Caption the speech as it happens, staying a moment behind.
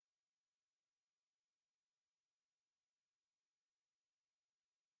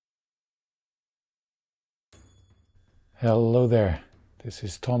Hello there, this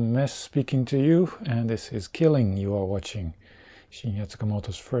is Tom Mes speaking to you, and this is Killing. You are watching Shinya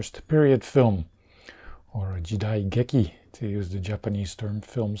Tsukamoto's first period film, or Jidaigeki, to use the Japanese term,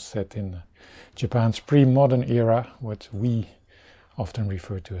 films set in Japan's pre-modern era, what we often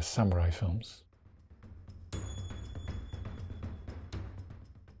refer to as samurai films.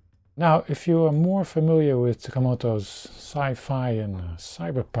 Now, if you are more familiar with Tsukamoto's sci-fi and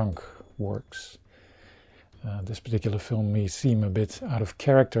cyberpunk works, this particular film may seem a bit out of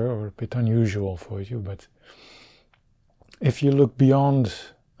character or a bit unusual for you, but if you look beyond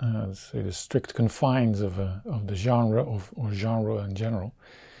say the strict confines of the genre or genre in general,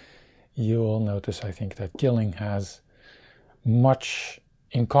 you will notice, I think, that Killing has much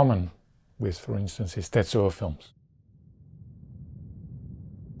in common with, for instance, his Tetsuo films.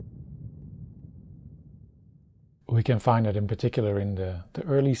 We can find that in particular in the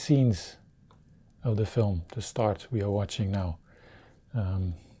early scenes of the film, the start we are watching now,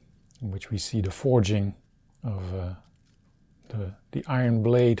 in which we see the forging of the iron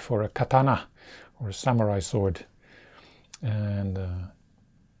blade for a katana, or a samurai sword, and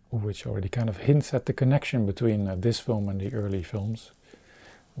which already kind of hints at the connection between this film and the early films,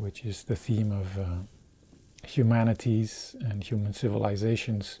 which is the theme of humanity's and human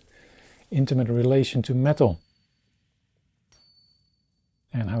civilization's intimate relation to metal,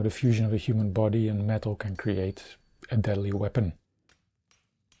 and how the fusion of the human body and metal can create a deadly weapon.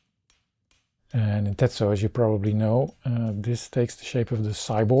 And in Tetsuo, as you probably know, this takes the shape of the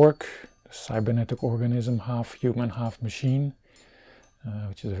cyborg, the cybernetic organism, half human, half machine,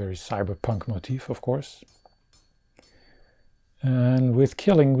 which is a very cyberpunk motif, of course. And with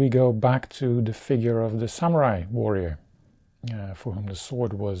Killing, we go back to the figure of the samurai warrior, for whom the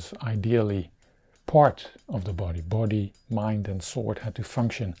sword was ideally part of the body. Body, mind and sword had to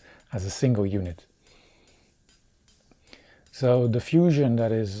function as a single unit. So the fusion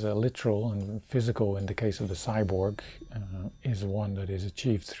that is literal and physical in the case of the cyborg is one that is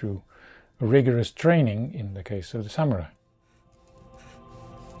achieved through rigorous training in the case of the samurai.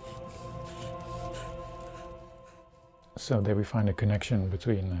 So there we find a connection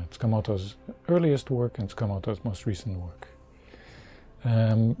between Tsukamoto's earliest work and Tsukamoto's most recent work.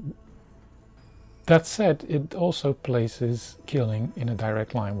 That said, it also places Killing in a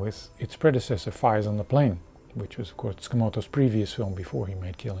direct line with its predecessor, Fires on the Plain, which was of course Tsukamoto's previous film before he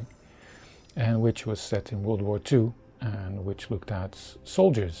made Killing, and which was set in World War II, and which looked at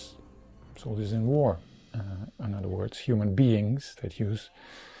soldiers in war. In other words, human beings that use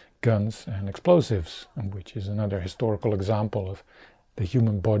guns and explosives, and which is another historical example of the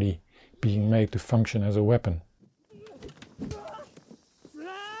human body being made to function as a weapon.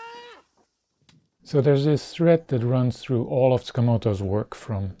 So there's this thread that runs through all of Tsukamoto's work,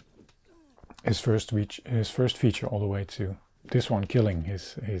 from his first feature all the way to this one, Killing,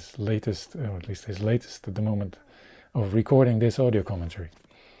 his latest, or at least his latest at the moment of recording this audio commentary.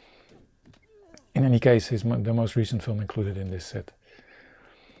 In any case, the most recent film included in this set.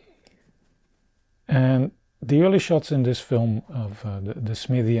 And the early shots in this film of the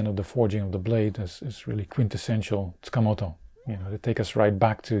smithy and of the forging of the blade is really quintessential Tsukamoto. You know, they take us right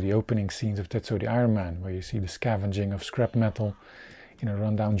back to the opening scenes of Tetsuo the Iron Man, where you see the scavenging of scrap metal in a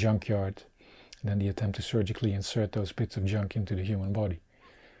rundown junkyard, and then the attempt to surgically insert those bits of junk into the human body.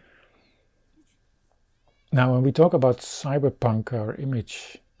 Now, when we talk about cyberpunk, our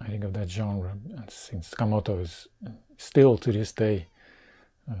image, I think, of that genre, and since Tsukamoto is still to this day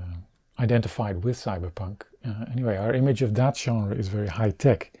identified with cyberpunk, anyway, our image of that genre is very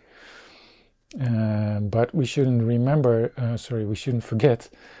high-tech. But we shouldn't forget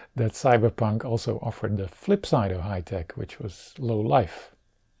that cyberpunk also offered the flip side of high-tech, which was low life.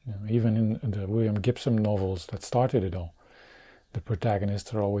 You know, even in the William Gibson novels that started it all, the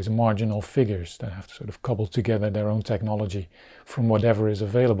protagonists are always marginal figures that have to sort of cobble together their own technology from whatever is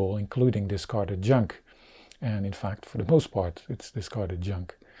available, including discarded junk. And in fact, for the most part, it's discarded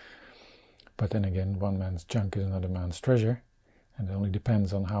junk. But then again, one man's junk is another man's treasure. And it only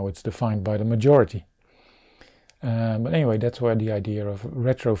depends on how it's defined by the majority. But anyway, that's where the idea of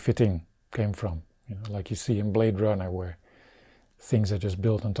retrofitting came from. You know, like you see in Blade Runner, where things are just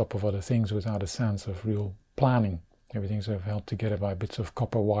built on top of other things without a sense of real planning. Everything's sort of held together by bits of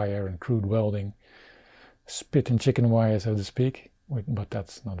copper wire and crude welding, spit and chicken wire, so to speak. But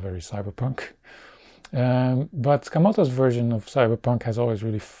that's not very cyberpunk. But Tsukamoto's version of cyberpunk has always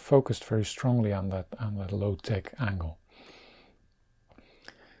really focused very strongly on that low-tech angle.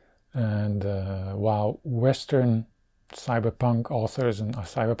 And while Western cyberpunk authors and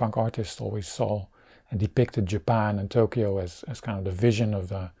cyberpunk artists always saw and depicted Japan and Tokyo as kind of the vision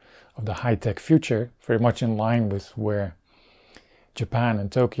of the high-tech future, very much in line with where Japan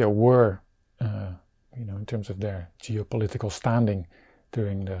and Tokyo were, in terms of their geopolitical standing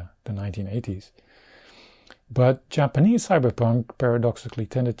during the 1980s. But Japanese cyberpunk paradoxically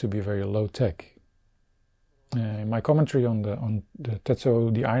tended to be very low-tech. In my commentary on the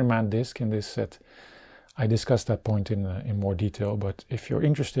Tetsuo the Iron Man disc in this set, I discussed that point in more detail, but if you're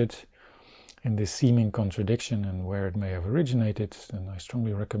interested in this seeming contradiction and where it may have originated, then I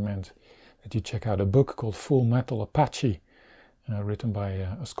strongly recommend that you check out a book called Full Metal Apache, written by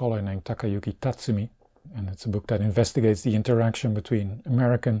a scholar named Takayuki Tatsumi, and it's a book that investigates the interaction between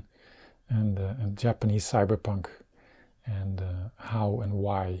American and Japanese cyberpunk and how and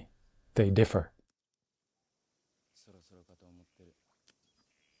why they differ.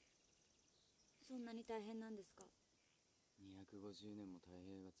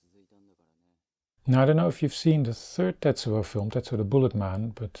 Now, I don't know if you've seen the third Tetsuo film, Tetsuo the Bullet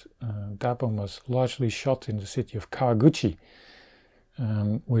Man, but that one was largely shot in the city of Kawaguchi,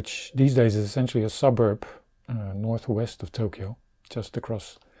 which these days is essentially a suburb northwest of Tokyo, just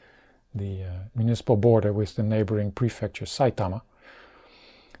across the municipal border with the neighboring prefecture Saitama.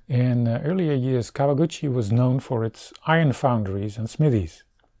 In earlier years, Kawaguchi was known for its iron foundries and smithies.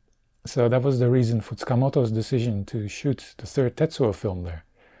 So that was the reason for Tsukamoto's decision to shoot the third Tetsuo film there.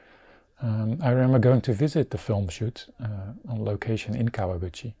 I remember going to visit the film shoot on location in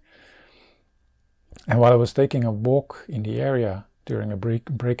Kawaguchi. And while I was taking a walk in the area during a break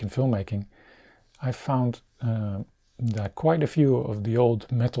in filmmaking, I found that quite a few of the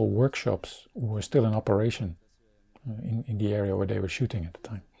old metal workshops were still in operation in the area where they were shooting at the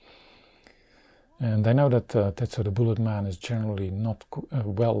time. And I know that Tetsuo the Bullet Man is generally not a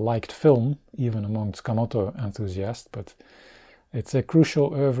well-liked film, even among Tsukamoto enthusiasts, but it's a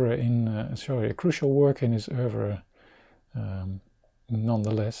crucial work in his oeuvre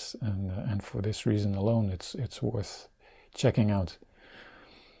nonetheless, and for this reason alone, it's worth checking out.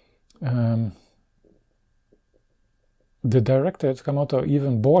 The director Tsukamoto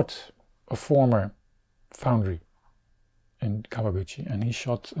even bought a former foundry in Kawaguchi, and he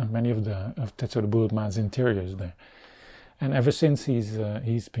shot many of Tetsuo the Bullet Man's interiors there. And ever since he's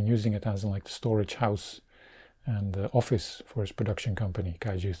been using it as like the storage house and office for his production company,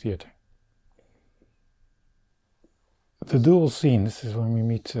 Kaiju Theater. The duel scene, this is when we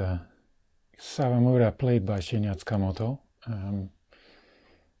meet Sawamura, played by Shinya Tsukamoto.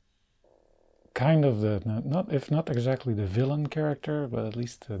 Kind of if not exactly the villain character, but at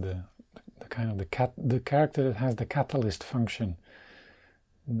least the character that has the catalyst function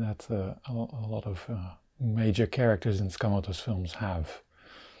that a lot of major characters in Tsukamoto's films have.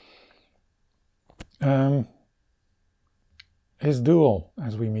 His duel,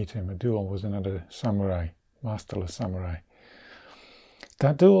 as we meet him, a duel with another samurai, masterless samurai.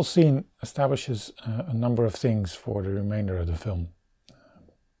 That duel scene establishes a number of things for the remainder of the film.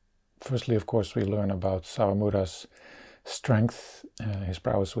 Firstly, of course, we learn about Sawamura's strength, his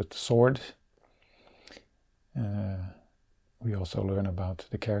prowess with the sword. We also learn about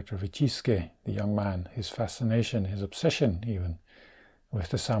the character of Ichisuke, the young man, his fascination, his obsession even with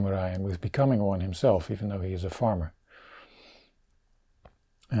the samurai and with becoming one himself, even though he is a farmer.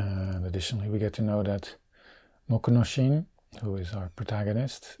 And additionally, we get to know that Mokunoshin, who is our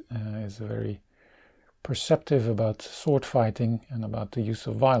protagonist, is very perceptive about sword fighting and about the use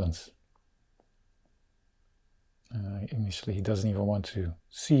of violence. Initially, he doesn't even want to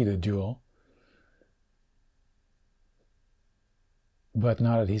see the duel. But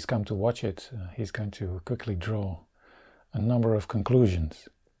now that he's come to watch it, he's going to quickly draw a number of conclusions.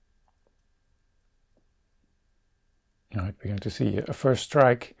 All right, we're going to see a first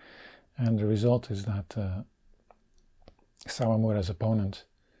strike, and the result is that Sawamura's opponent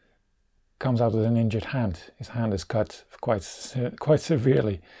comes out with an injured hand. His hand is cut quite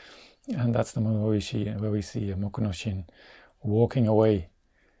severely, and that's the moment where we see Mokunoshin walking away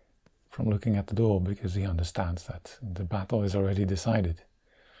from looking at the duel because he understands that the battle is already decided.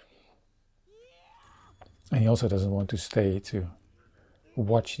 And he also doesn't want to stay to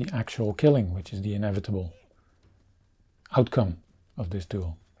watch the actual killing, which is the inevitable outcome of this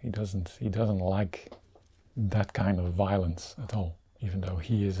duel. He doesn't like that kind of violence at all, even though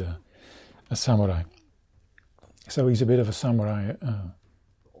he is a samurai. So he's a bit of a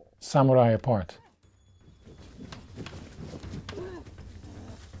samurai apart.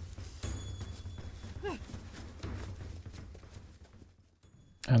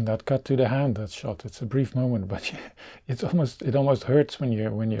 And that cut to the hand, that shot, it's a brief moment, but it almost hurts when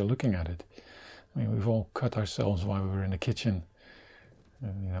you're looking at it. I mean, we've all cut ourselves while we were in the kitchen,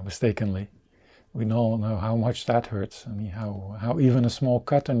 mistakenly. We all know how much that hurts. I mean, how even a small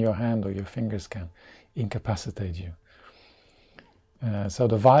cut on your hand or your fingers can incapacitate you. So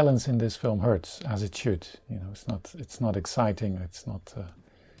the violence in this film hurts, as it should. You know, it's not exciting. It's not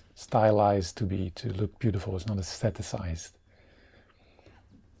stylized to look beautiful. It's not aestheticized.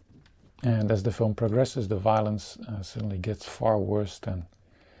 And as the film progresses, the violence certainly gets far worse than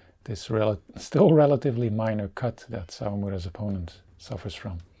this still relatively minor cut that Sawamura's opponent suffers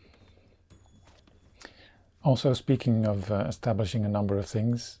from. Also, speaking of establishing a number of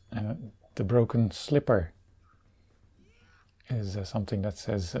things, the broken slipper is something that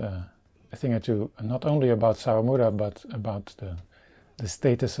says a thing or two, not only about Sawamura, but about the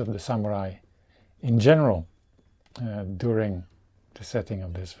status of the samurai in general during the setting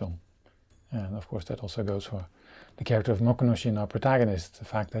of this film. And of course that also goes for the character of Mokunoshin, our protagonist, the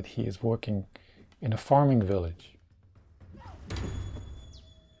fact that he is working in a farming village.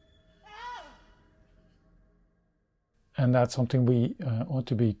 And that's something we ought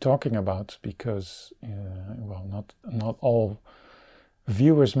to be talking about because, well, not all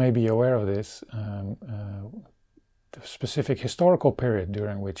viewers may be aware of this, the specific historical period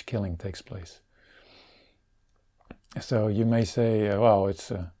during which killing takes place. So you may say, well,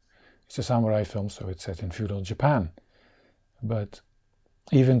 it's a samurai film, so it's set in feudal Japan. But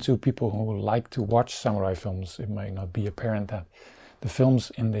even to people who like to watch samurai films, it may not be apparent that the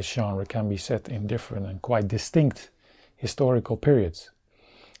films in this genre can be set in different and quite distinct historical periods.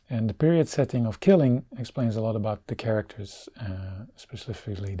 And the period setting of killing explains a lot about the characters,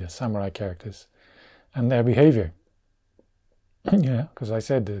 specifically the samurai characters, and their behavior. Yeah, because I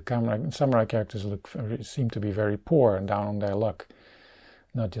said the samurai characters seem to be very poor and down on their luck.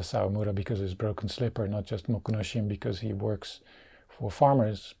 Not just Sawamura because of his broken slipper, not just Mokunoshin because he works for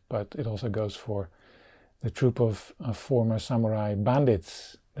farmers, but it also goes for the troop of former samurai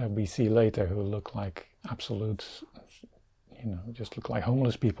bandits that we see later who look like absolute, just look like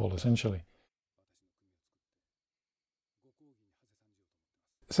homeless people essentially.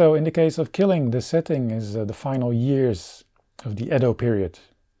 So in the case of killing, the setting is the final years of the Edo period,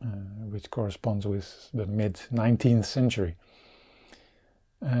 which corresponds with the mid-19th century.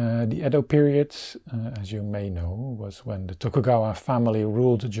 The Edo period, as you may know, was when the Tokugawa family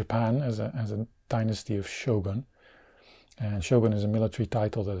ruled Japan as a dynasty of shogun. And shogun is a military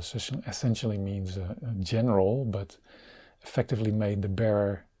title that essentially means general, but effectively made the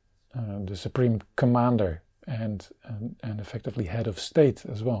bearer the supreme commander and effectively head of state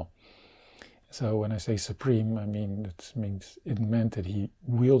as well. So when I say supreme, I mean it meant that he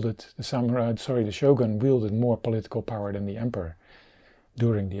wielded the shogun wielded more political power than the emperor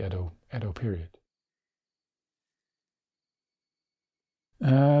during the Edo period.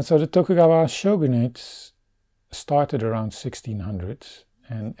 So the Tokugawa shogunate started around 1600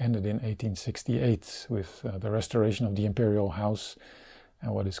 and ended in 1868 with the restoration of the imperial house,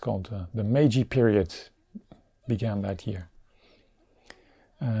 and what is called the Meiji period began that year.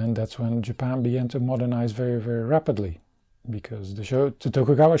 And that's when Japan began to modernize very, very rapidly, because the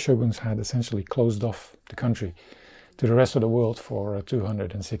Tokugawa shoguns had essentially closed off the country to the rest of the world for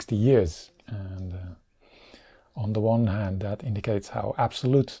 260 years. And on the one hand, that indicates how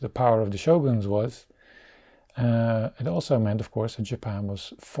absolute the power of the shoguns was. It also meant, of course, that Japan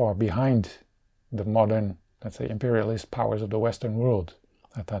was far behind the modern, let's say, imperialist powers of the Western world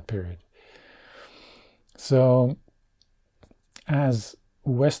at that period. So, as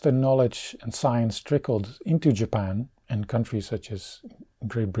Western knowledge and science trickled into Japan, and countries such as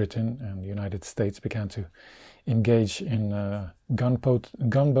Great Britain and the United States began to engage in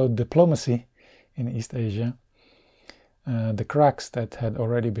gunboat diplomacy in East Asia, the cracks that had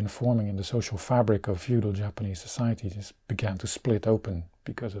already been forming in the social fabric of feudal Japanese society just began to split open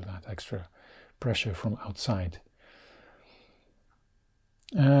because of that extra pressure from outside.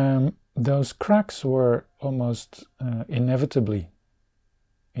 Those cracks were almost inevitably,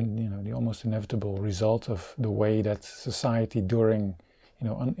 the almost inevitable result of the way that society during,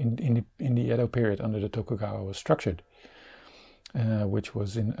 in the Edo period under the Tokugawa was structured, which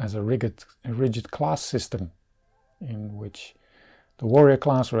was as a rigid class system, in which the warrior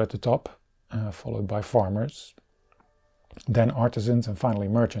class were at the top, followed by farmers, then artisans, and finally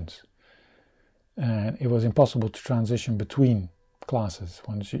merchants. And it was impossible to transition between classes.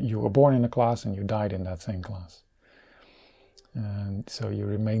 Once you were born in a class and you died in that same class. And so you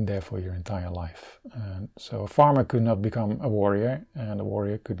remained there for your entire life. And so a farmer could not become a warrior, and a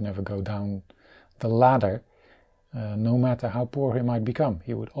warrior could never go down the ladder, no matter how poor he might become.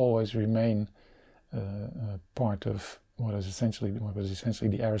 He would always remain part of what was essentially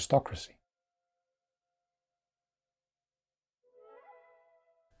the aristocracy.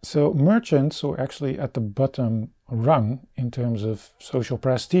 So merchants were actually at the bottom rung in terms of social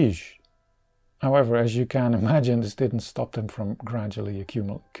prestige. However, as you can imagine, this didn't stop them from gradually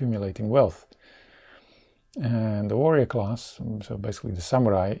accumulating wealth. And the warrior class, so basically the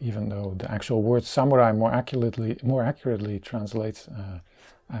samurai, even though the actual word samurai more accurately translates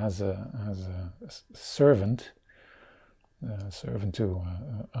as a servant, servant to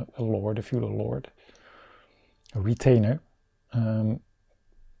a lord, a feudal lord, a retainer.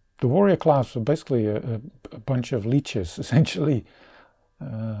 The warrior class was basically a bunch of leeches, essentially,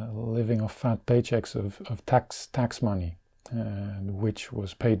 living off fat paychecks of tax money, which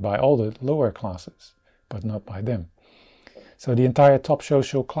was paid by all the lower classes, but not by them. So the entire top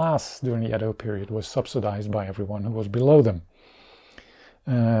social class during the Edo period was subsidized by everyone who was below them.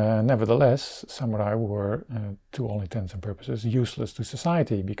 Nevertheless, samurai were, to all intents and purposes, useless to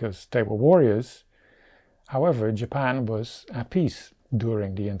society because they were warriors. However, Japan was at peace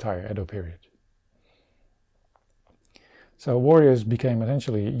during the entire Edo period. So warriors became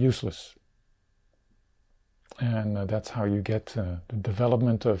essentially useless. And that's how you get the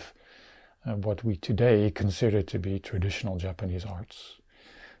development of what we today consider to be traditional Japanese arts,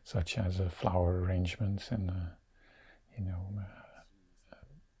 such as flower arrangements and,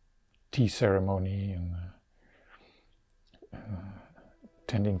 tea ceremony and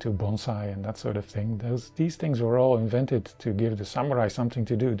tending to bonsai and that sort of thing. These things were all invented to give the samurai something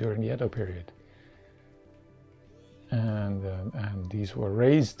to do during the Edo period. And these were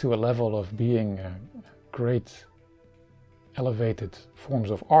raised to a level of being great elevated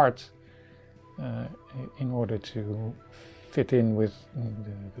forms of art in order to fit in with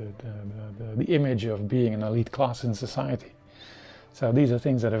the image of being an elite class in society. So these are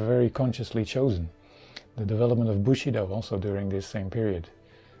things that are very consciously chosen. The development of Bushido also during this same period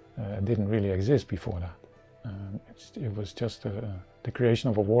didn't really exist before that. It was just the creation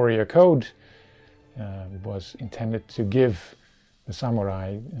of a warrior code was intended to give the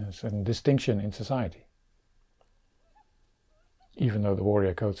samurai a certain distinction in society. Even though the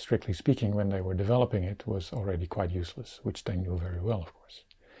warrior code, strictly speaking, when they were developing it, was already quite useless, which they knew very well, of course.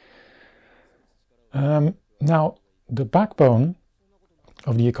 Now, the backbone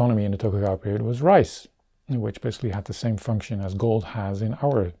of the economy in the Tokugawa period was rice, which basically had the same function as gold has in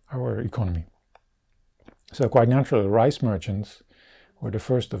our economy. So quite naturally, rice merchants were the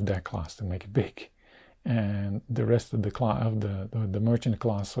first of their class to make it big, and the rest of the merchant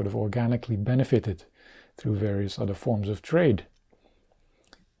class sort of organically benefited through various other forms of trade.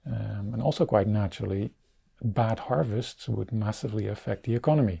 And also quite naturally, bad harvests would massively affect the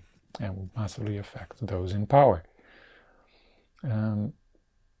economy and would massively affect those in power.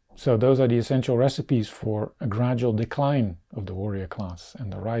 So those are the essential recipes for a gradual decline of the warrior class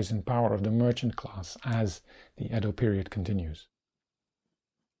and the rise in power of the merchant class as the Edo period continues.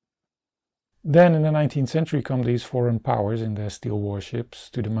 Then in the 19th century come these foreign powers in their steel warships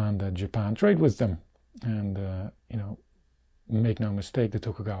to demand that Japan trade with them. And, make no mistake, the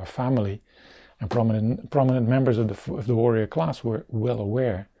Tokugawa family and prominent members of the warrior class were well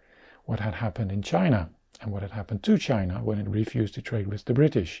aware what had happened in China and what had happened to China when it refused to trade with the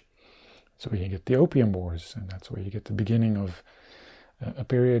British. So you get the Opium Wars, and that's where you get the beginning of a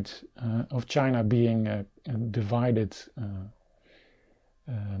period of China being divided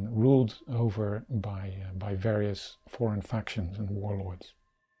and ruled over by various foreign factions and warlords.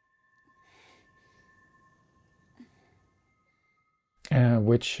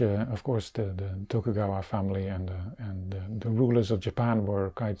 Which, of course, the Tokugawa family and the rulers of Japan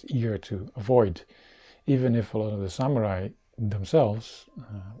were quite eager to avoid, even if a lot of the samurai themselves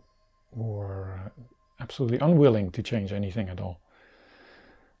were absolutely unwilling to change anything at all.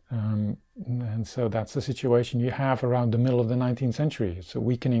 And so that's the situation you have around the middle of the 19th century. It's a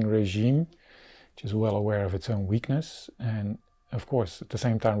weakening regime, which is well aware of its own weakness, and of course, at the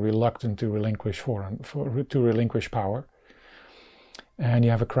same time, reluctant to relinquish power. And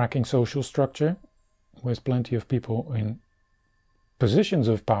you have a cracking social structure with plenty of people in positions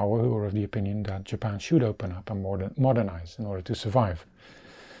of power who are of the opinion that Japan should open up and modernize in order to survive.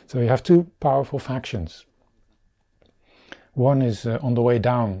 So you have two powerful factions. One is on the way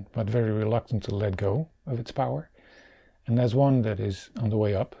down, but very reluctant to let go of its power. And there's one that is on the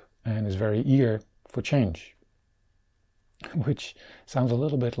way up and is very eager for change. Which sounds a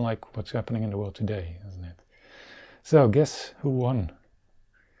little bit like what's happening in the world today, doesn't it? So guess who won?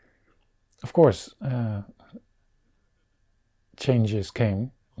 Of course, changes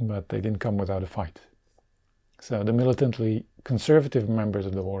came, but they didn't come without a fight. So the militantly conservative members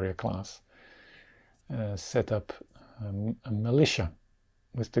of the warrior class set up a militia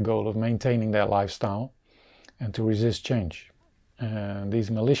with the goal of maintaining their lifestyle and to resist change. And these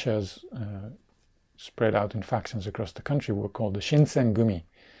militias spread out in factions across the country were called the Shinsengumi,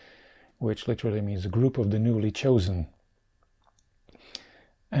 which literally means a group of the newly chosen.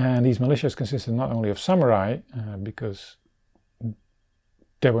 And these militias consisted not only of samurai, because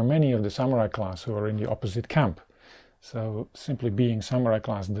there were many of the samurai class who were in the opposite camp. So simply being samurai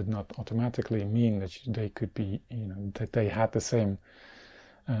class did not automatically mean that they could be, that they had the same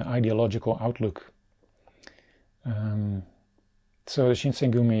ideological outlook. So the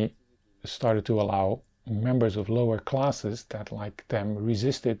Shinsengumi started to allow members of lower classes that, like them,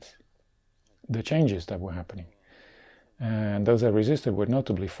 resisted the changes that were happening. And those that resisted were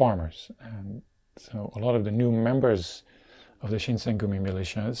notably farmers. And so a lot of the new members of the Shinsengumi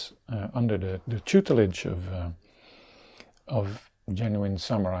militias, under the tutelage of genuine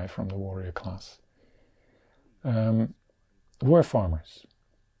samurai from the warrior class, were farmers.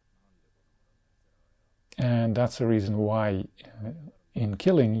 And that's the reason why in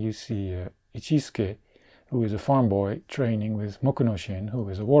Killing you see Ichisuke, who is a farm boy, training with Mokunoshin, who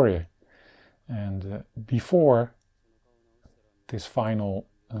is a warrior. And before this final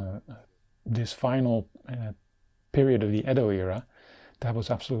period of the Edo era, that was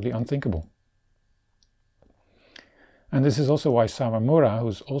absolutely unthinkable. And this is also why Sawamura,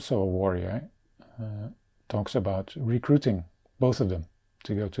 who's also a warrior, talks about recruiting both of them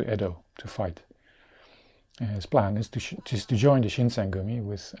to go to Edo to fight. His plan is to join the Shinsengumi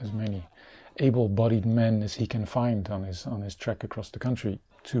with as many able-bodied men as he can find on his trek across the country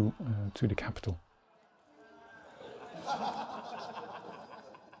to the capital.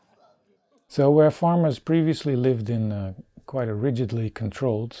 So where farmers previously lived in quite a rigidly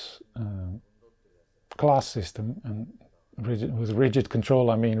controlled class system, and with rigid control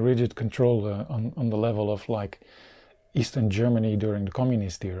I mean rigid control on the level of like Eastern Germany during the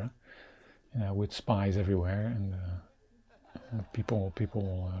communist era, with spies everywhere and people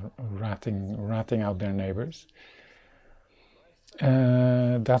ratting out their neighbors.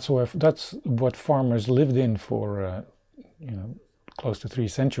 That's what farmers lived in for close to 3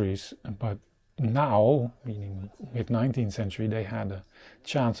 centuries. But now, meaning mid-19th century, they had a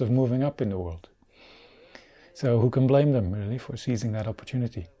chance of moving up in the world. So who can blame them really for seizing that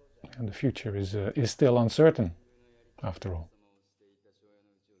opportunity? And the future is still uncertain, after all.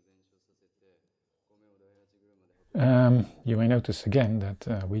 You may notice again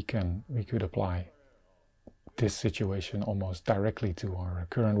that we could apply this situation almost directly to our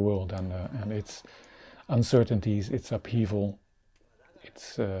current world and its uncertainties, its upheaval,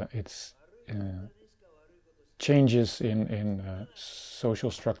 its changes in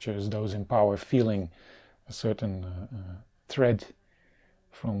social structures, those in power feeling a certain thread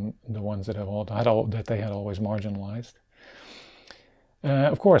from the ones that they had always marginalized.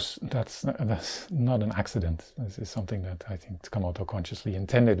 Of course, that's not an accident. This is something that I think Tsukamoto consciously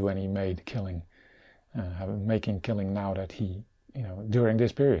intended when he made Killing, making Killing now that he, during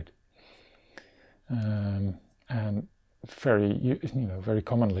this period. And very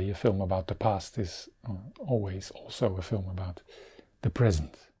commonly a film about the past is always also a film about the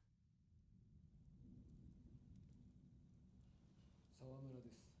present.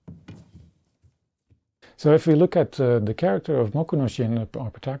 So if we look at the character of Mokunoshin,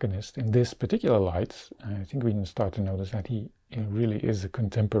 our protagonist, in this particular light, I think we can start to notice that he really is a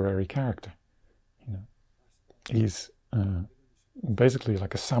contemporary character. He's basically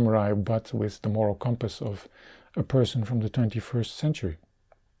like a samurai, but with the moral compass of a person from the 21st century.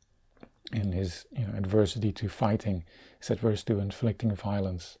 In his adversity to fighting, his adversity to inflicting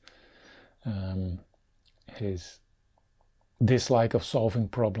violence, his dislike of solving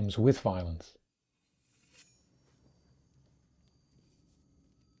problems with violence.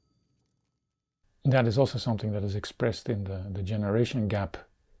 That is also something that is expressed in the generation gap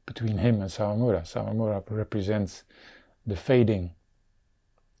between him and Sawamura. Sawamura represents the fading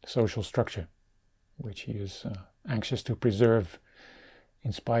social structure, which he is anxious to preserve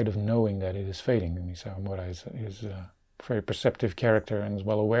in spite of knowing that it is fading. I mean, Sawamura is a very perceptive character and is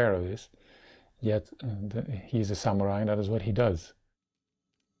well aware of this, yet he is a samurai and that is what he does.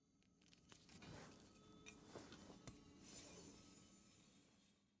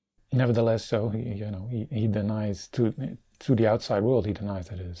 Nevertheless, so he denies to the outside world. He denies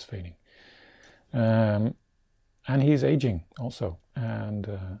that it is fading, and he is aging also,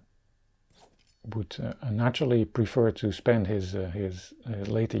 and would naturally prefer to spend his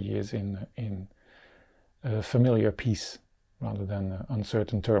later years in familiar peace rather than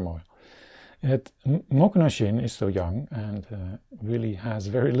uncertain turmoil. Yet Mokunoshin is so young and really has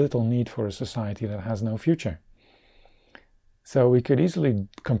very little need for a society that has no future. So we could easily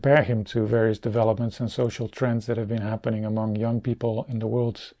compare him to various developments and social trends that have been happening among young people in the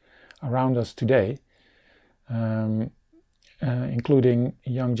world around us today, including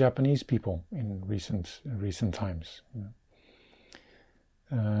young Japanese people in recent times.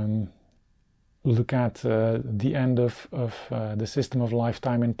 Look at the end of the system of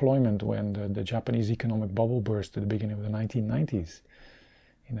lifetime employment when the Japanese economic bubble burst at the beginning of the 1990s.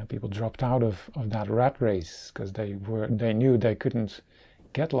 People dropped out of that rat race because they knew they couldn't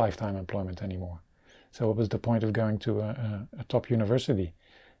get lifetime employment anymore. So what was the point of going to a top university?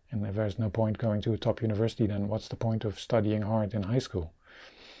 And if there's no point going to a top university, then what's the point of studying hard in high school?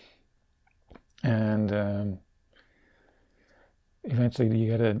 And eventually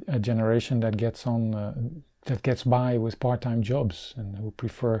you get a generation that gets by with part-time jobs and who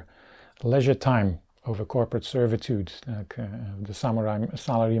prefer leisure time over corporate servitude, like the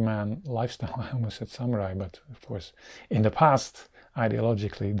salaryman lifestyle. I almost said samurai, but of course, in the past,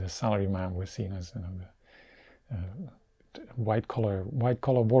 ideologically, the salaryman was seen as white collar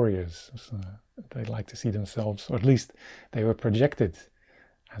warriors. So they like to see themselves, or at least they were projected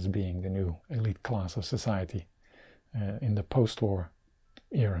as being the new elite class of society in the post-war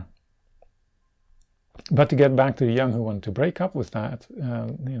era. But to get back to the young who want to break up with that,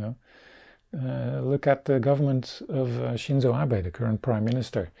 look at the government of Shinzo Abe, the current prime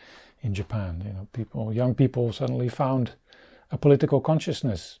minister in Japan. Young people suddenly found a political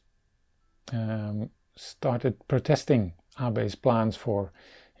consciousness, started protesting Abe's plans for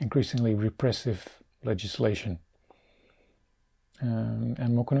increasingly repressive legislation. And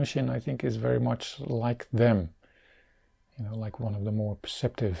Mokonoshin, I think, is very much like them, like one of the more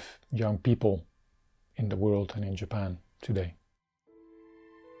perceptive young people in the world and in Japan today.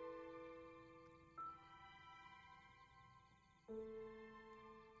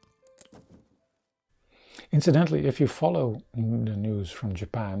 Incidentally, if you follow the news from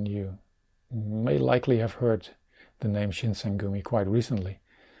Japan, you may likely have heard the name Shinsengumi quite recently.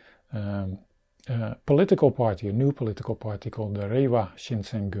 A political party, a new political party called the Reiwa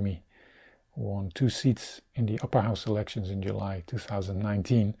Shinsengumi, won 2 seats in the upper house elections in July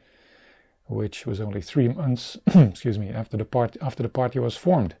 2019, which was only 3 months after the party was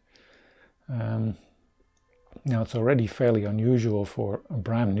formed. Now it's already fairly unusual for a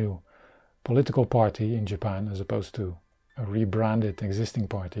brand new political party in Japan as opposed to a rebranded existing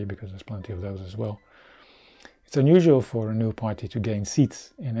party, because there's plenty of those as well. It's unusual for a new party to gain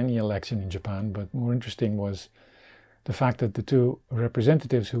seats in any election in Japan, but more interesting was the fact that the 2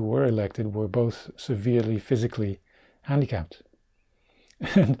 representatives who were elected were both severely physically handicapped.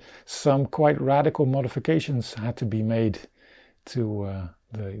 And some quite radical modifications had to be made to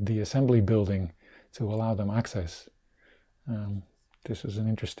the assembly building to allow them access. This was an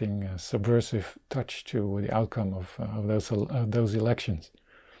interesting subversive touch to the outcome of those elections.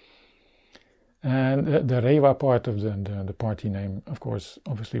 And the Reiwa part of the party name, of course,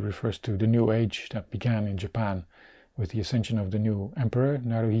 obviously refers to the new age that began in Japan with the ascension of the new emperor,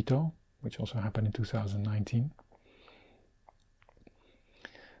 Naruhito, which also happened in 2019.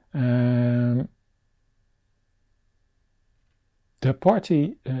 The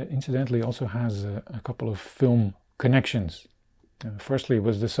party, incidentally, also has a couple of film connections. Firstly, it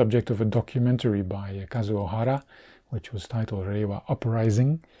was the subject of a documentary by Kazuo Hara, which was titled Reiwa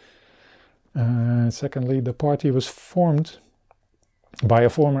Uprising. Secondly, the party was formed by a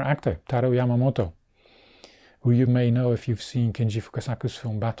former actor, Taro Yamamoto, who you may know if you've seen Kenji Fukasaku's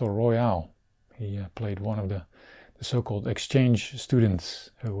film Battle Royale. He played one of the so-called exchange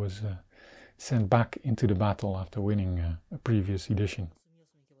students who was sent back into the battle after winning a previous edition.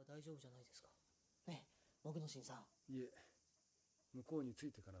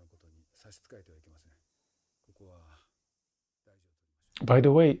 By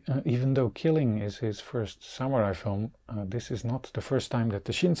the way, even though Killing is his first samurai film, this is not the first time that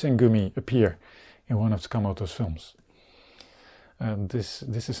the Shinsengumi appear in one of Tsukamoto's films. This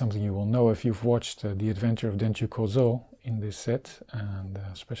is something you will know if you've watched The Adventure of Denchu Kozo in this set, and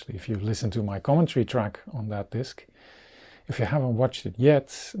especially if you've listened to my commentary track on that disc. If you haven't watched it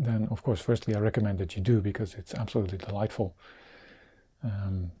yet, then of course firstly I recommend that you do, because it's absolutely delightful.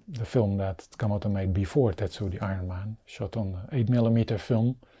 The film that Tsukamoto made before Tetsuo the Iron Man, shot on 8mm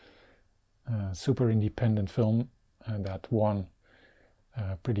film, super independent film that won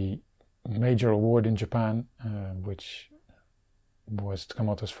a pretty major award in Japan, which was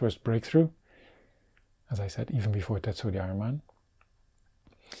Tsukamoto's first breakthrough, as I said, even before Tetsuo the Iron Man.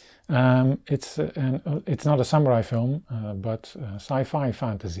 It's not a samurai film, but sci-fi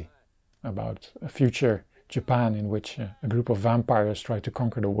fantasy about a future Japan in which a group of vampires try to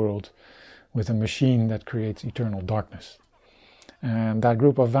conquer the world with a machine that creates eternal darkness. And that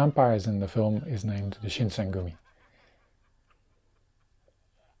group of vampires in the film is named the Shinsengumi.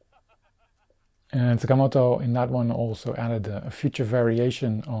 And Tsukamoto in that one also added a future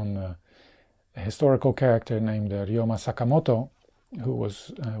variation on a historical character named Ryoma Sakamoto, who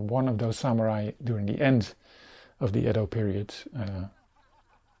was one of those samurai during the end of the Edo period,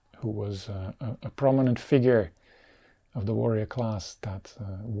 who was a prominent figure of the warrior class that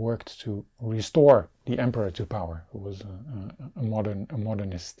worked to restore the emperor to power, who was a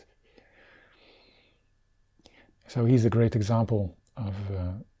modernist. So he's a great example of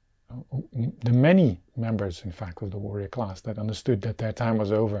the many members, in fact, of the warrior class that understood that their time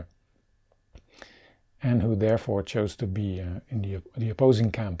was over, and who therefore chose to be in the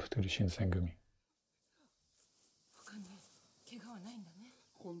opposing camp to the Shinsengumi.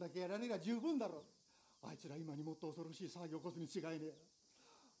 こんだけやらねえが十分だろ。あいつら今にもっと恐ろしい騒ぎを起こすに違いねえ。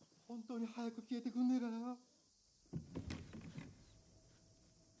本当に早く消えてくんねえかな。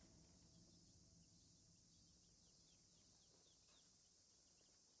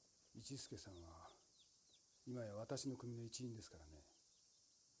一助さんは今や私の組の一員ですからね。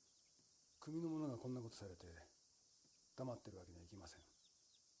組の者がこんなことされて黙ってるわけにはいきません。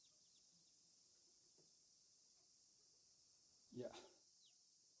いや、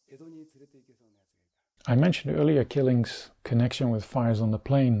江戸に連れて行けそうなやつがいる。I mentioned earlier Killing's connection with Fires on the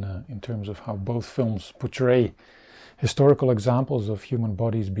Plain in terms of how both films portray historical examples of human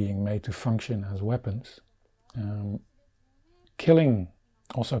bodies being made to function as weapons. Killing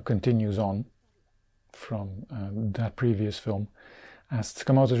also continues on from that previous film as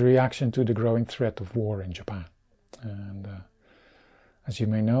Tsukamoto's reaction to the growing threat of war in Japan. And as you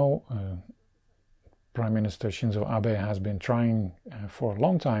may know, Prime Minister Shinzo Abe has been trying for a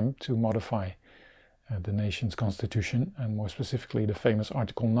long time to modify the nation's constitution, and more specifically the famous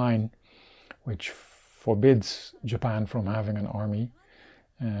Article 9, which forbids Japan from having an army,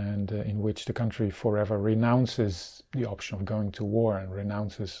 and in which the country forever renounces the option of going to war and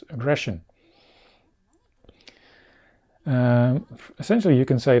renounces aggression. Essentially, you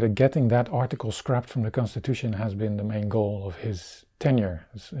can say that getting that article scrapped from the constitution has been the main goal of his tenure,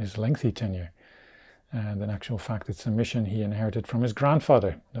 his lengthy tenure. And in actual fact, it's a mission he inherited from his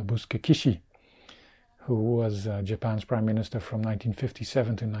grandfather, Nobusuke Kishi, who was Japan's prime minister from 1957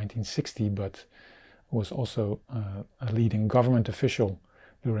 to 1960, but was also a leading government official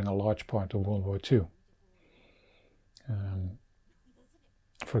during a large part of World War II.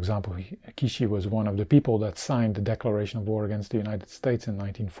 For example, Kishi was one of the people that signed the declaration of war against the United States in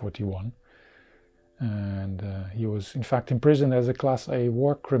 1941. And he was in fact imprisoned as a Class A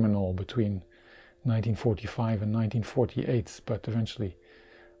war criminal between 1945 and 1948, but eventually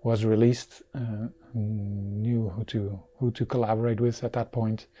was released, knew who to collaborate with at that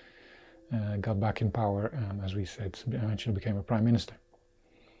point, got back in power, and as we said, eventually became a prime minister.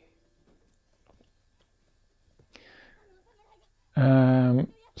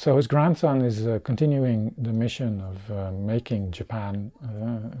 So his grandson is continuing the mission of making Japan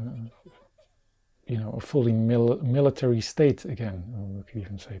a fully military state again. We could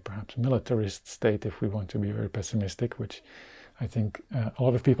even say perhaps militarist state if we want to be very pessimistic, which I think a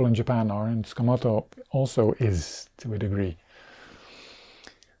lot of people in Japan are, and Tsukamoto also is to a degree.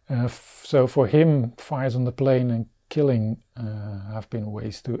 So for him, Fires on the Plain and Killing have been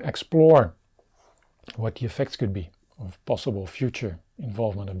ways to explore what the effects could be of possible future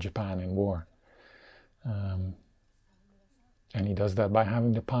involvement of Japan in war. And he does that by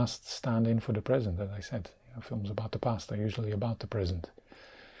having the past stand in for the present. As I said, films about the past are usually about the present.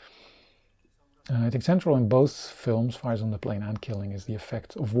 And I think central in both films, Fires on the Plain and Killing, is the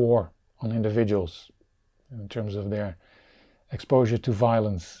effect of war on individuals in terms of their exposure to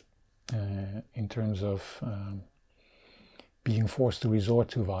violence, in terms of being forced to resort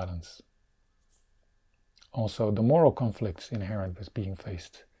to violence. Also, the moral conflicts inherent with being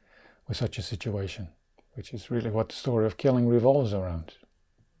faced with such a situation, which is really what the story of Killing revolves around.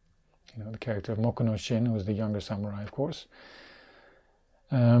 The character of Mokuno Shin, who is the younger samurai, of course,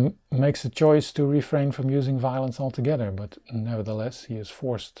 makes a choice to refrain from using violence altogether, but nevertheless he is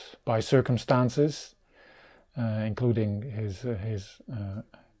forced by circumstances, including his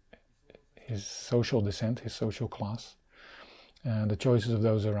social descent, his social class, and the choices of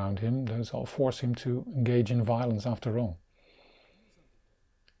those around him. Those all force him to engage in violence after all.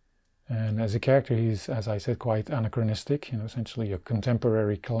 And as a character, he's, as I said, quite anachronistic, essentially a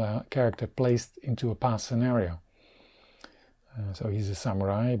contemporary character placed into a past scenario. So he's a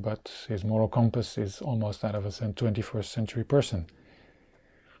samurai, but his moral compass is almost that of a 21st century person.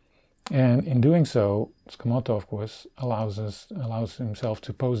 And in doing so, Tsukamoto, of course, allows himself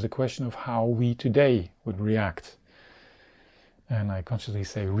to pose the question of how we today would react and I consciously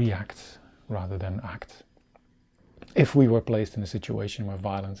say react rather than act. If we were placed in a situation where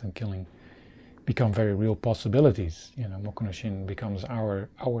violence and killing become very real possibilities, Mokunoshin becomes our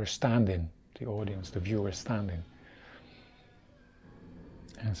stand-in, the audience, the viewer's stand-in.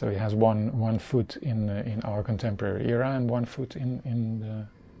 And so he has one foot in our contemporary era and one foot in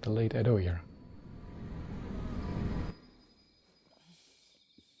the late Edo era.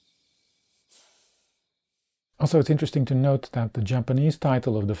 Also, it's interesting to note that the Japanese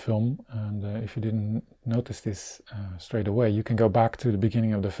title of the film, and if you didn't notice this straight away, you can go back to the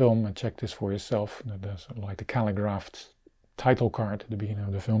beginning of the film and check this for yourself. There's sort of like the calligraphed title card at the beginning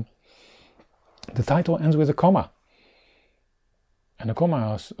of the film. The title ends with a comma. And the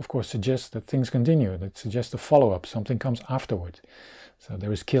comma, of course, suggests that things continue. That suggests a follow-up, something comes afterward. So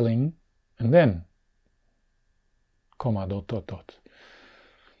there is killing, and then, comma, ...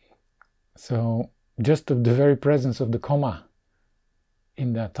 So just the very presence of the comma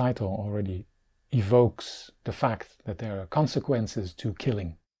in that title already evokes the fact that there are consequences to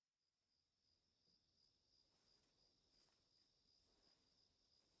killing.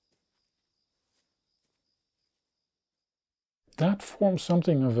 That forms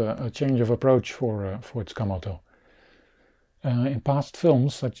something of a change of approach for Tsukamoto. In past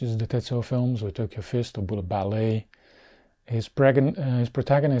films, such as the Tetsuo films or Tokyo Fist or Bullet Ballet, his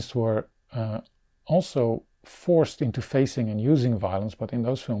protagonists were also forced into facing and using violence, but in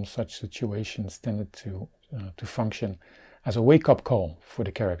those films such situations tended to function as a wake-up call for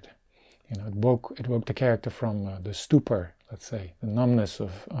the character. It woke the character from the stupor, let's say, the numbness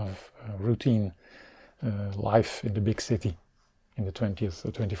of routine life in the big city in the 20th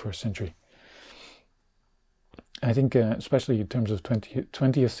or 21st century. I think especially in terms of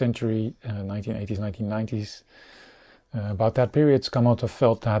 20th century, 1980s, 1990s, about that period, Tsukamoto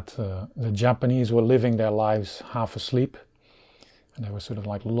felt that the Japanese were living their lives half asleep, and they were sort of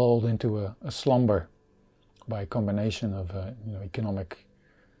like lulled into a slumber by a combination of economic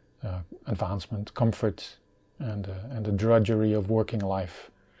advancement, comfort, and the drudgery of working life.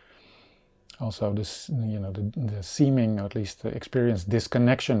 Also, this the seeming, or at least the experienced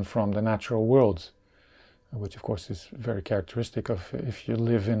disconnection from the natural world, which of course is very characteristic of if you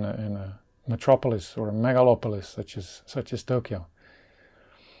live in a metropolis or a megalopolis such as Tokyo.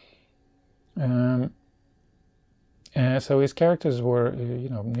 So his characters were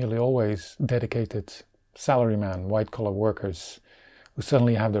nearly always dedicated salarymen, white-collar workers who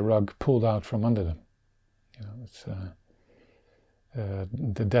suddenly have the rug pulled out from under them. It's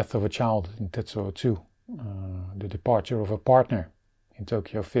the death of a child in Tetsuo 2, the departure of a partner in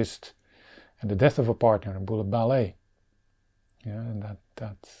Tokyo Fist, and the death of a partner in Bullet Ballet. And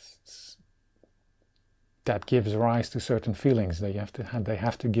that gives rise to certain feelings. They have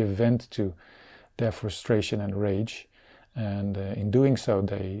to give vent to their frustration and rage, and in doing so,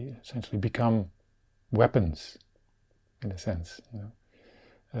 they essentially become weapons, in a sense.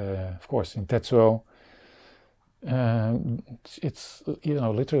 Of course, in Tetsuo, it's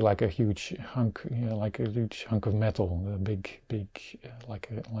literally like a huge hunk, of metal, a big,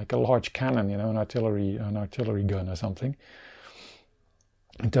 like a large cannon, an artillery gun or something.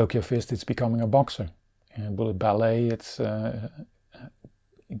 In Tokyo Fist, it's becoming a boxer. In Bullet Ballet, it's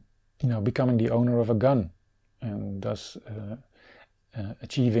becoming the owner of a gun, and thus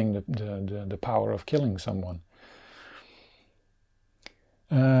achieving the power of killing someone.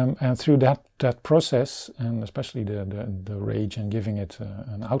 And through that process, and especially the rage and giving it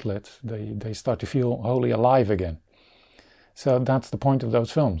an outlet, they start to feel wholly alive again. So that's the point of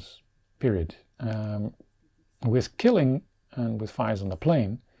those films, period. With killing and with Fires on the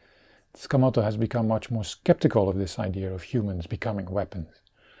Plain, Tsukamoto has become much more skeptical of this idea of humans becoming weapons.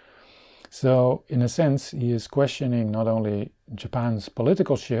 So, in a sense, he is questioning not only Japan's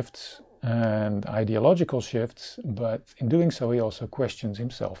political shifts and ideological shifts, but in doing so he also questions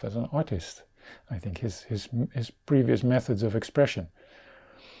himself as an artist. I think his previous methods of expression.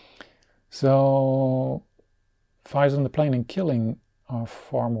 So Fires on the Plain and Killing are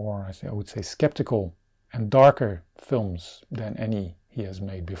far more, I would say, skeptical and darker films than any he has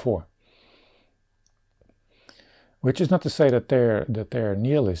made before. Which is not to say that they're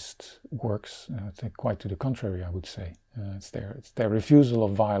nihilist works. I think quite to the contrary, I would say. It's their refusal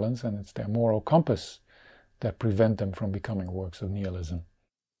of violence, and it's their moral compass that prevent them from becoming works of nihilism.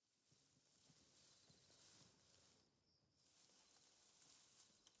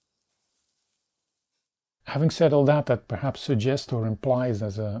 Having said all that perhaps suggests or implies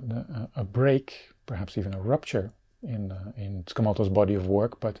as a break, perhaps even a rupture in Tsukamoto's body of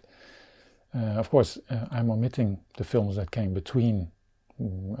work, but of course, I'm omitting the films that came between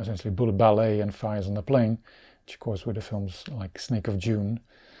essentially Bullet Ballet and Fires on the Plain, which of course were the films like Snake of June,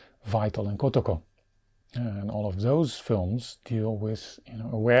 Vital and Kotoko. And all of those films deal with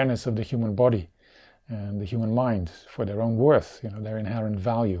awareness of the human body and the human mind for their own worth, their inherent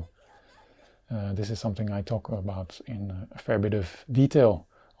value. This is something I talk about in a fair bit of detail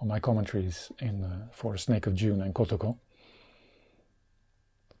on my commentaries for Snake of June and Kotoko.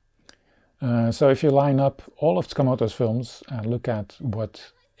 So if you line up all of Tsukamoto's films and look at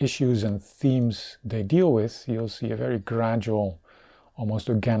what issues and themes they deal with, you'll see a very gradual, almost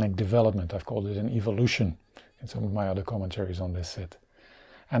organic development. I've called it an evolution in some of my other commentaries on this set.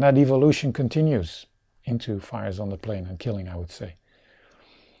 And that evolution continues into Fires on the Plain and Killing, I would say.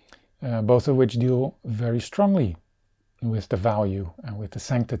 Both of which deal very strongly with the value and with the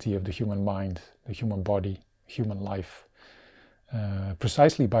sanctity of the human mind, the human body, human life,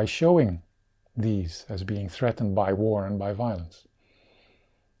 precisely by showing these as being threatened by war and by violence.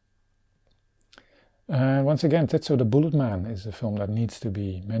 Once again, Tetsuo the Bullet Man is a film that needs to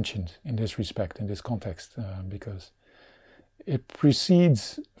be mentioned in this respect, in this context, because it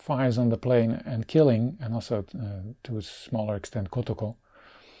precedes Fires on the Plain and Killing, and also to a smaller extent Kotoko,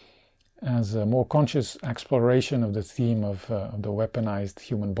 as a more conscious exploration of the theme of the weaponized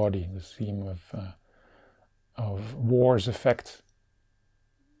human body, the theme of war's effect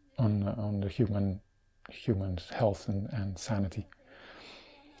on the human's health and sanity.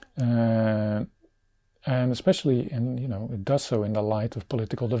 And especially it does so in the light of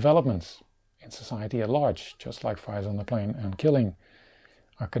political developments in society at large, just like Fires on the Plain and Killing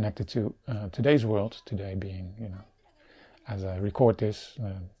are connected to today's world, today being, as I record this,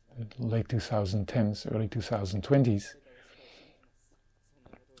 late 2010s, early 2020s,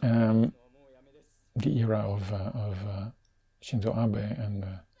 the era of Shinzo Abe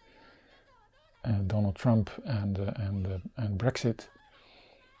and Donald Trump and Brexit.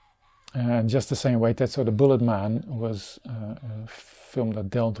 And just the same way, Tetsuo the Bullet Man was a film that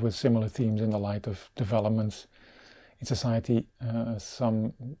dealt with similar themes in the light of developments in society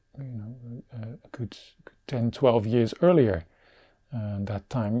some good 10, 12 years earlier. That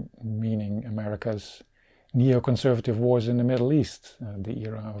time meaning America's neoconservative wars in the Middle East, the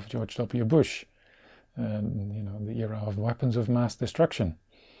era of George W. Bush, the era of weapons of mass destruction.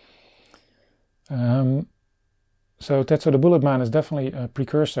 So Tetsuo the Bullet Man is definitely a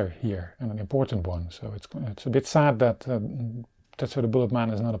precursor here, and an important one. So it's a bit sad that Tetsuo the Bullet Man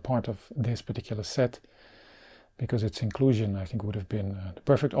is not a part of this particular set, because its inclusion, I think, would have been the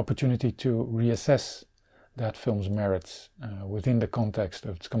perfect opportunity to reassess that film's merits within the context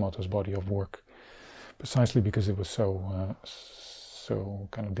of Tsukamoto's body of work, precisely because it was so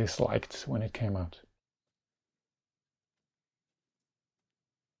kind of disliked when it came out.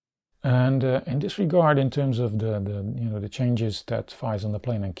 And in this regard, in terms of the changes that Fires on the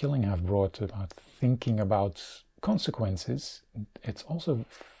Plain and Killing have brought about thinking about consequences, it's also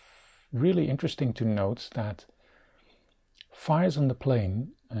really interesting to note that Fires on the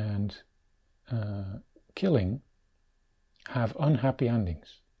Plain and Killing have unhappy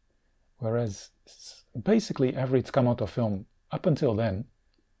endings, whereas basically every Tsukamoto film up until then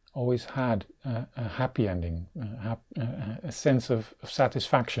always had a happy ending, a sense of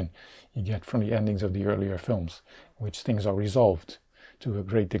satisfaction you get from the endings of the earlier films, which things are resolved to a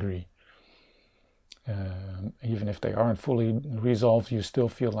great degree. Even if they aren't fully resolved, you still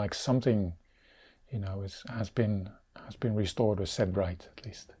feel like something, has been restored or set right, at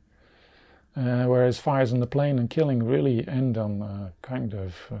least. Whereas Fires on the Plain and Killing really end on kind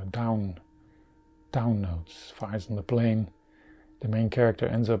of down notes. Fires on the Plain, the main character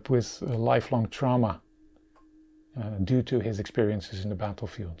ends up with a lifelong trauma due to his experiences in the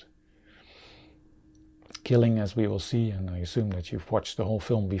battlefield. Killing, as we will see, and I assume that you've watched the whole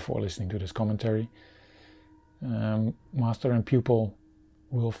film before listening to this commentary, master and pupil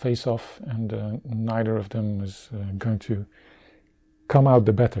will face off, and neither of them is going to come out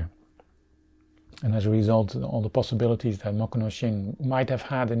the better. And as a result, all the possibilities that Mokuno Shin might have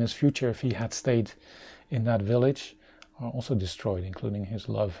had in his future if he had stayed in that village are also destroyed, including his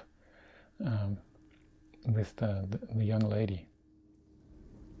love with the young lady.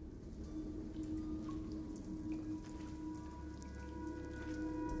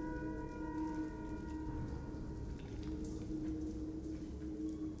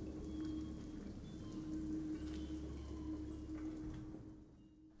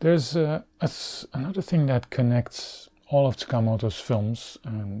 There's another thing that connects all of Tsukamoto's films,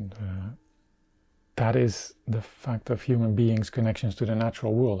 and that is the fact of human beings' connections to the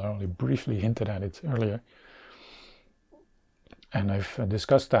natural world. I only briefly hinted at it earlier, and I've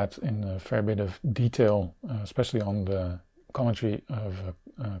discussed that in a fair bit of detail, especially on the commentary of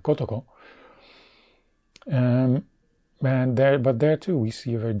Kotoko. But there too we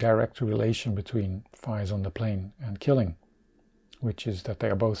see a very direct relation between Fires on the Plain and Killing, which is that they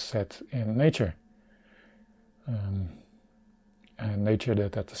are both set in nature. And nature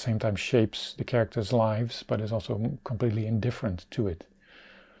that at the same time shapes the characters' lives, but is also completely indifferent to it.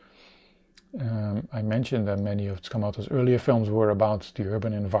 I mentioned that many of Tsukamoto's earlier films were about the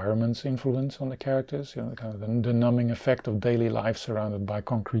urban environment's influence on the characters, kind of the numbing effect of daily life surrounded by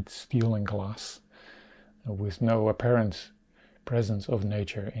concrete, steel and glass, with no apparent presence of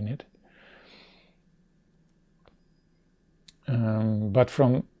nature in it. But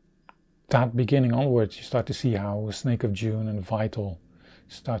from that beginning onwards, you start to see how Snake of June and Vital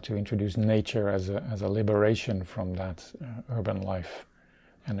start to introduce nature as a liberation from that urban life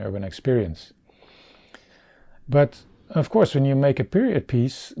and urban experience. But of course, when you make a period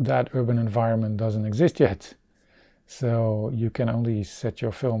piece, that urban environment doesn't exist yet. So you can only set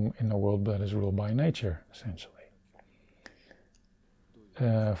your film in a world that is ruled by nature, essentially.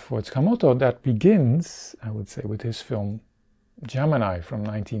 For Tsukamoto, that begins, I would say, with his film Gemini from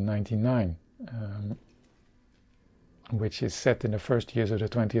 1999, which is set in the first years of the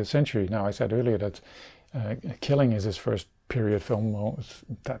 20th century. Now, I said earlier that Killing is his first period film. Well,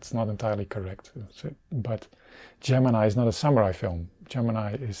 that's not entirely correct. But Gemini is not a samurai film.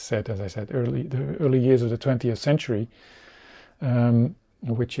 Gemini is set, as I said, the early years of the 20th century,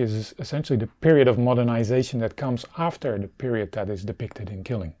 which is essentially the period of modernization that comes after the period that is depicted in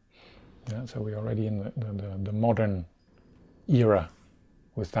Killing. Yeah, so we're already in the modern era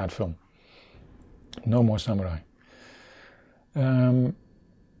with that film. No more samurai.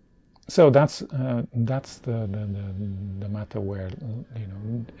 So that's the matter where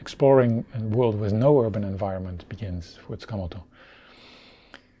exploring a world with no urban environment begins for Tsukamoto.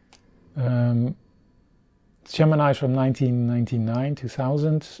 Gemini is from 1999,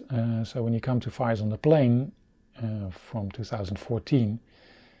 2000. So when you come to Fires on the Plain from 2014,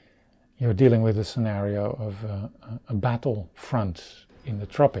 you're dealing with a scenario of a battle front in the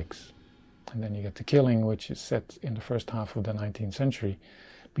tropics. And then you get to Killing, which is set in the first half of the 19th century,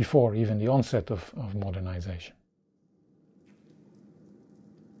 before even the onset of modernization.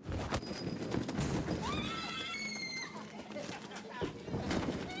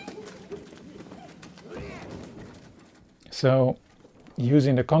 So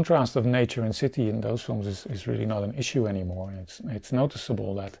using the contrast of nature and city in those films is really not an issue anymore. It's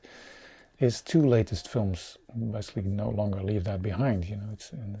noticeable that his two latest films basically no longer leave that behind.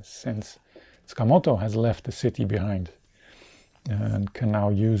 It's in a sense Tsukamoto has left the city behind and can now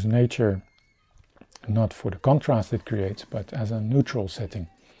use nature not for the contrast it creates, but as a neutral setting.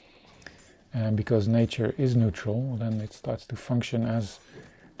 And because nature is neutral, then it starts to function as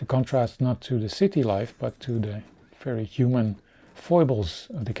the contrast not to the city life, but to the very human foibles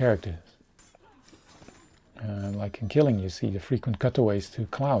of the characters. Like in Killing, you see the frequent cutaways to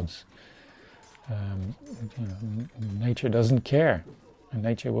clouds. Nature doesn't care, and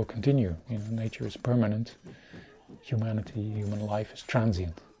nature will continue. Nature is permanent. Humanity, human life is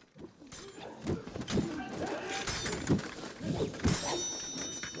transient.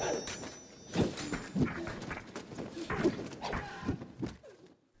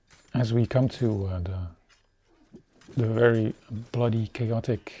 As we come to the very bloody,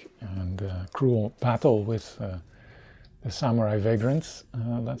 chaotic and cruel battle with the samurai vagrants,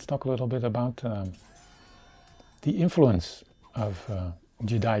 let's talk a little bit about the influence of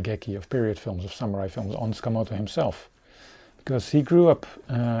Jidai Geki, of period films, of samurai films, on Tsukamoto himself. Because he grew up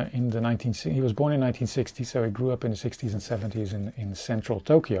he was born in 1960, so he grew up in the 60s and 70s in central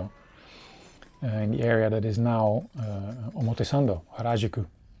Tokyo, in the area that is now Omotesando, Harajuku,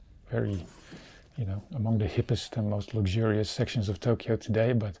 very, among the hippest and most luxurious sections of Tokyo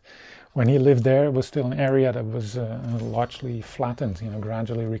today. But when he lived there, it was still an area that was largely flattened,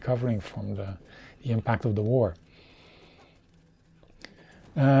 gradually recovering from the impact of the war.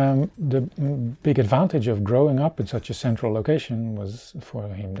 The big advantage of growing up in such a central location was for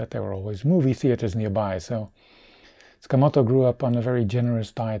him that there were always movie theaters nearby. So Tsukamoto grew up on a very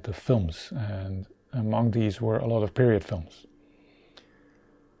generous diet of films, and among these were a lot of period films.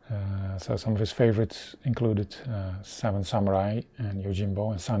 So some of his favorites included Seven Samurai and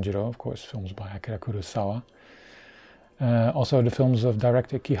Yojimbo and Sanjiro, of course, films by Akira Kurosawa. Also the films of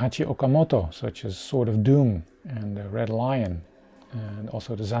director Kihachi Okamoto, such as Sword of Doom and The Red Lion, and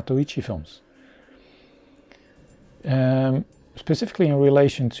also the Zatoichi films. Specifically in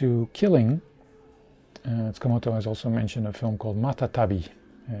relation to Killing, Tsukamoto has also mentioned a film called Matatabi.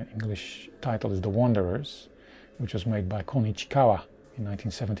 English title is The Wanderers, which was made by Kon Ichikawa in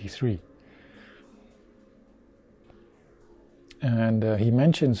 1973. And he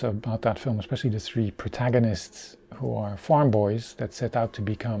mentions about that film, especially the three protagonists who are farm boys that set out to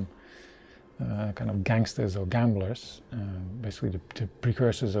become kind of gangsters or gamblers, basically the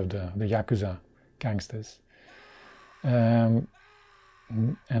precursors of the Yakuza gangsters. And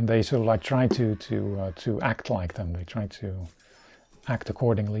they sort of like try to act like them. They try to act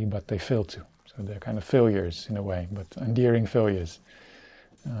accordingly, but they fail to. So they're kind of failures in a way, but endearing failures.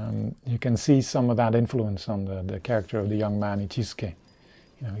 You can see some of that influence on the character of the young man Ichisuke.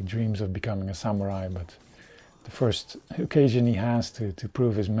 He dreams of becoming a samurai, but the first occasion he has to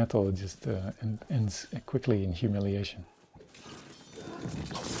prove his mettle just ends quickly in humiliation.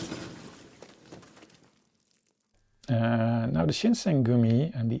 Now the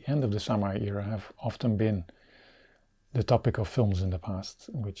Shinsengumi and the end of the samurai era have often been the topic of films in the past,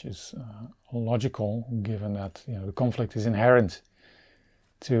 which is logical given that the conflict is inherent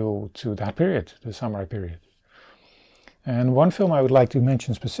to that period, the samurai period. And one film I would like to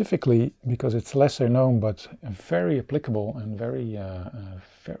mention specifically, because it's lesser known but very applicable and very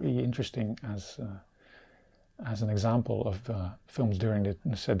interesting as an example of films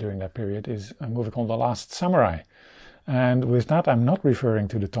set during that period, is a movie called The Last Samurai. And with that, I'm not referring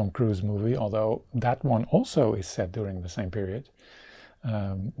to the Tom Cruise movie, although that one also is set during the same period,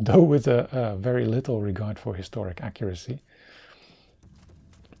 though with a very little regard for historic accuracy.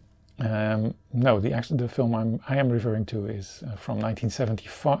 No, the film I am referring to is from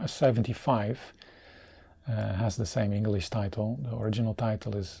 1975. Has the same English title. The original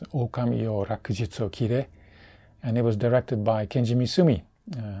title is Okami o Rakujitsu Kire, and it was directed by Kenji Misumi,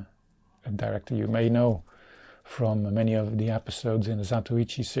 a director you may know from many of the episodes in the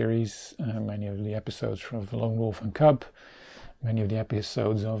Zatoichi series, many of the episodes from Lone Wolf and Cub, many of the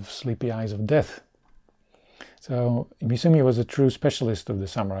episodes of Sleepy Eyes of Death. So Misumi was a true specialist of the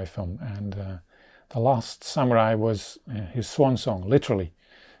samurai film, and The Last Samurai was his swan song, literally.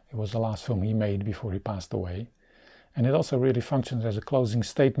 It was the last film he made before he passed away. And it also really functions as a closing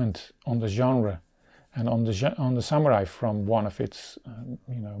statement on the genre and on the samurai from one of its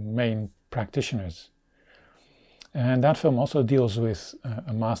main practitioners. And that film also deals with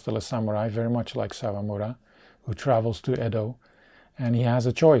a masterless samurai, very much like Sawamura, who travels to Edo, and he has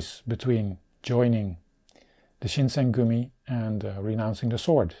a choice between joining the Shinsengumi and renouncing the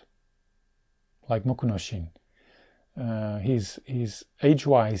sword, like Mokunoshin. He's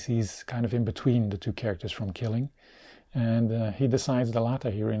age-wise, he's kind of in between the two characters from killing, and he decides the latter.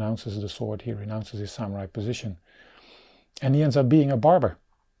 He renounces the sword, he renounces his samurai position, and he ends up being a barber,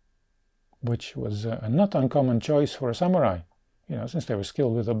 which was a not uncommon choice for a samurai, since they were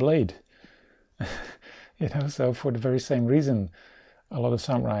skilled with a blade. So for the very same reason, a lot of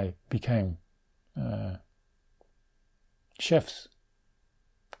samurai became chefs,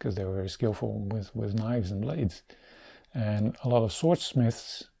 because they were very skillful with knives and blades. And a lot of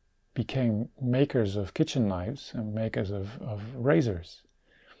swordsmiths became makers of kitchen knives and makers of razors.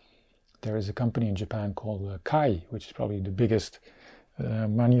 There is a company in Japan called Kai, which is probably the biggest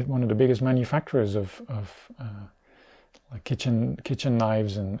one of the biggest manufacturers of like kitchen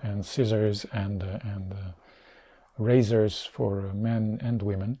knives and scissors and razors for men and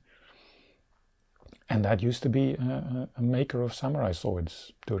women. And that used to be a maker of samurai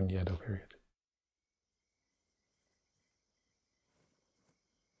swords during the Edo period.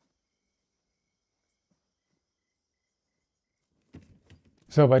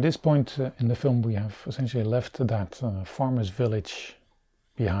 So by this point in the film, we have essentially left that farmer's village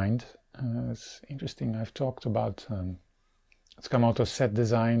behind. It's interesting. I've talked about Tsukamoto's set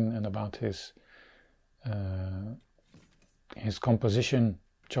design and about his composition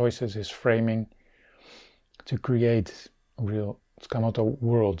choices, his framing, to create a real Tsukamoto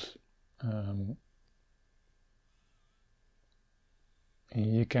world.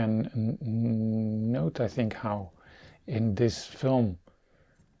 You can note, I think, how in this film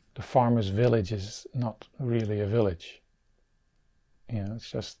the farmer's village is not really a village. It's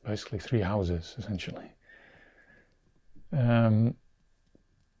just basically 3 houses, essentially.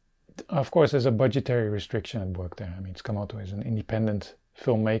 Of course, there's a budgetary restriction at work there. I mean, Tsukamoto is an independent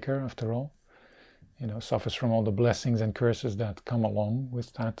filmmaker, after all. Suffers from all the blessings and curses that come along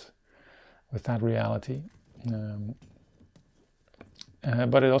with that reality.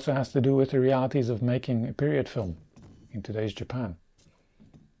 But it also has to do with the realities of making a period film in today's Japan.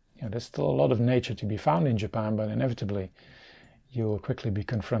 There's still a lot of nature to be found in Japan, but inevitably you will quickly be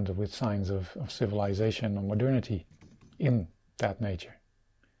confronted with signs of civilization or modernity in that nature,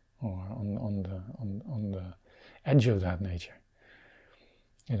 or on the edge of that nature.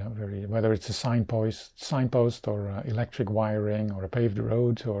 Whether it's a signpost or electric wiring or a paved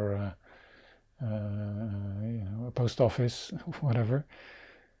road or a post office, whatever.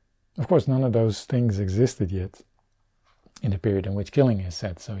 Of course, none of those things existed yet in the period in which Killing is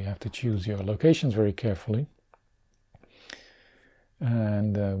set, so you have to choose your locations very carefully.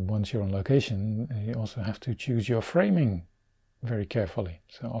 And once you're on location, you also have to choose your framing very carefully.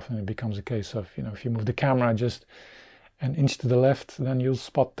 So often it becomes a case of, if you move the camera just an inch to the left, then you'll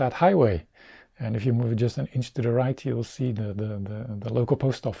spot that highway. And if you move it just an inch to the right, you'll see the local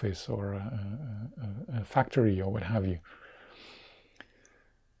post office or a factory or what have you.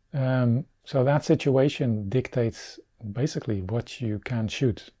 So that situation dictates basically what you can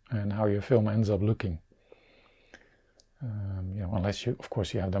shoot and how your film ends up looking. Unless you, of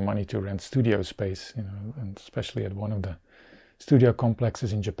course, you have the money to rent studio space, and especially at one of the studio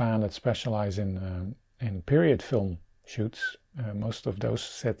complexes in Japan that specialize in period film shoots. Most of those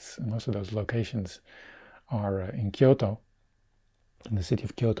sets, most of those locations are in Kyoto. And the city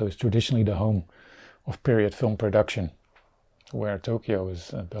of Kyoto is traditionally the home of period film production, where Tokyo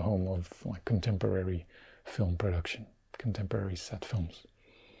is the home of contemporary film production, contemporary set films.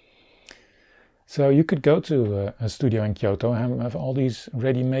 So you could go to a studio in Kyoto and have all these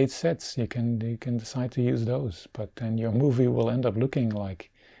ready-made sets. You can decide to use those, but then your movie will end up looking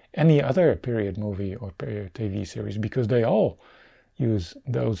like any other period movie or period TV series, because they all use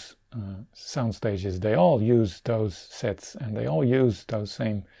those sound stages, they all use those sets, and they all use those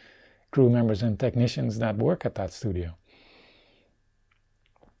same crew members and technicians that work at that studio.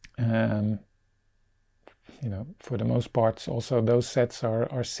 For the most part, also those sets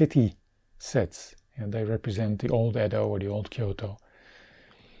are city sets, and they represent the old Edo or the old Kyoto.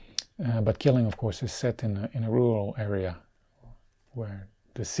 But Killing, of course, is set in a rural area where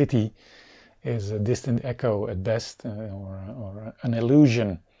the city is a distant echo at best, or an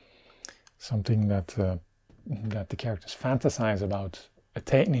illusion, something that the characters fantasize about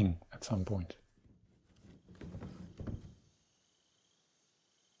attaining at some point.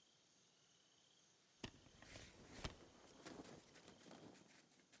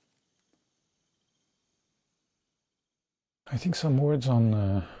 I think some words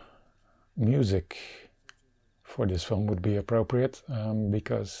on music for this film would be appropriate,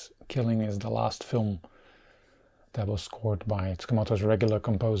 because Killing is the last film that was scored by Tsukamoto's regular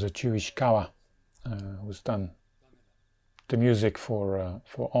composer Chu Ishikawa, who's done the music for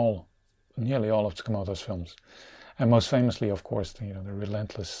nearly all of Tsukamoto's films, and most famously, of course, the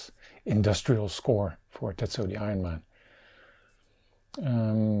relentless industrial score for Tetsuo the Iron Man.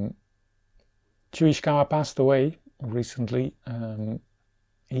 Chu Ishikawa passed away recently.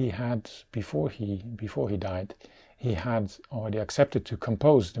 He had, before he died, he had already accepted to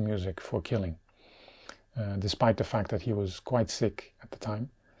compose the music for Killing, despite the fact that he was quite sick at the time.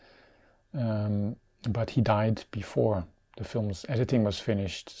 But he died before the film's editing was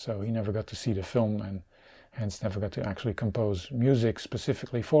finished, so he never got to see the film and hence never got to actually compose music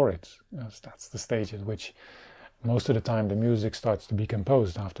specifically for it. That's the stage at which most of the time the music starts to be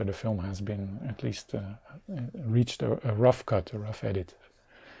composed, after the film has been at least reached a rough cut, a rough edit.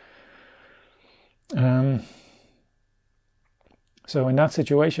 So in that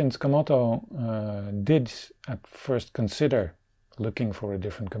situation, Tsukamoto did at first consider looking for a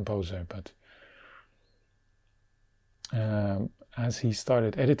different composer, but as he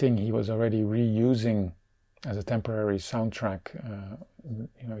started editing, he was already reusing as a temporary soundtrack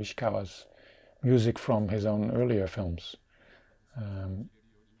Ishikawa's music from his own earlier films.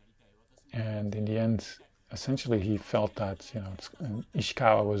 And in the end, essentially he felt that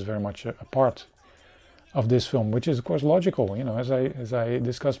Ishikawa was very much a part of this film, which is of course logical, as I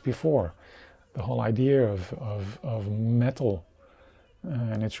discussed before. The whole idea of metal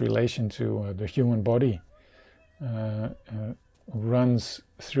and its relation to the human body runs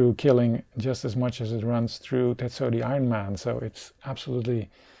through Killing just as much as it runs through Tetsuo the Iron Man, so it's absolutely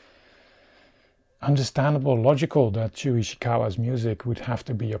understandable, logical that Chu Ishikawa's music would have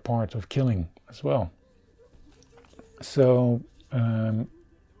to be a part of Killing as well. So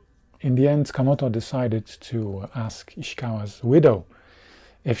in the end, Tsukamoto decided to ask Ishikawa's widow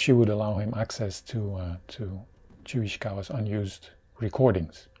if she would allow him access to Chu Ishikawa's unused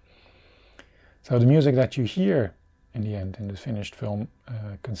recordings. So the music that you hear in the end in the finished film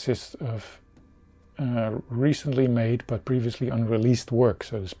consists of recently made but previously unreleased work,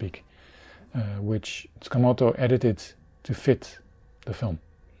 so to speak, which Tsukamoto edited to fit the film.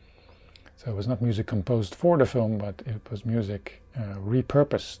 So it was not music composed for the film, but it was music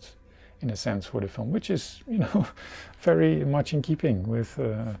repurposed in a sense for the film, which is, very much in keeping with,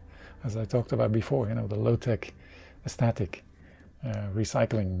 as I talked about before, the low-tech aesthetic,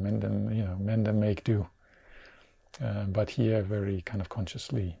 recycling, mend and make do. But here very kind of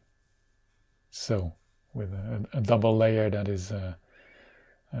consciously So, with a double layer that is,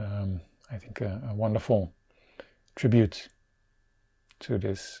 I think, a wonderful tribute to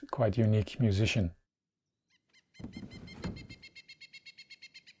this quite unique musician.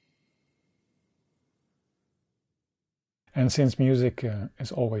 And since music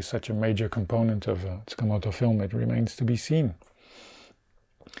is always such a major component of a Tsukamoto film, it remains to be seen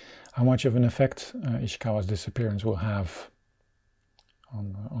how much of an effect Ishikawa's disappearance will have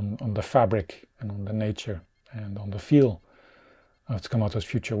on the fabric and on the nature and on the feel of Tsukamoto's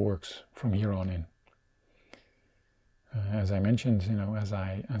future works from here on in. As I mentioned, as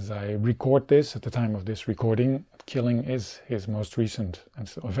I record this, at the time of this recording, Killing is his most recent,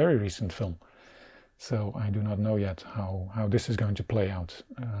 and a very recent film. So I do not know yet how this is going to play out.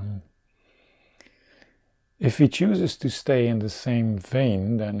 If he chooses to stay in the same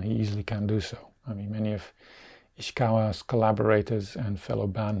vein, then he easily can do so. I mean, many of Ishikawa's collaborators and fellow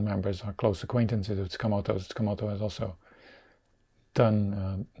band members are close acquaintances of Tsukamoto. Tsukamoto has also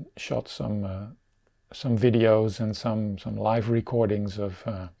shot some videos and some live recordings of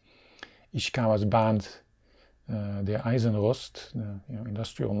Ishikawa's band, the Eisenrost, the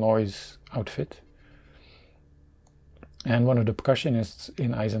industrial noise outfit. And one of the percussionists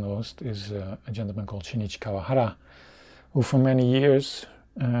in Eisenrost is a gentleman called Shinichi Kawahara, who for many years,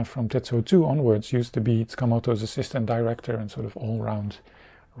 from Tetsuo 2 onwards, used to be Tsukamoto's assistant director and sort of all-round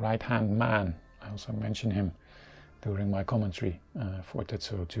right-hand man. I also mention him during my commentary for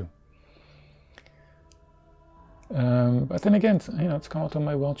Tetsuo 2. But then again, Tsukamoto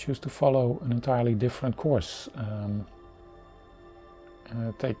may well choose to follow an entirely different course.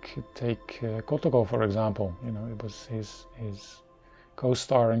 Take Kotoko, for example. It was his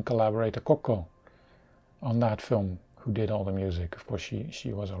co-star and collaborator Kokko on that film who did all the music. Of course,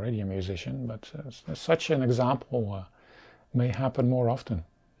 she was already a musician, but such an example may happen more often.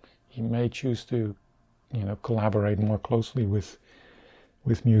 He may choose to, collaborate more closely with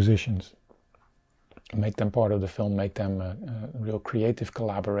musicians, make them part of the film, make them real creative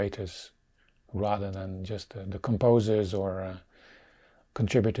collaborators, rather than just the composers or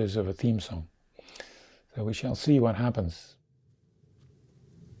contributors of a theme song. So we shall see what happens.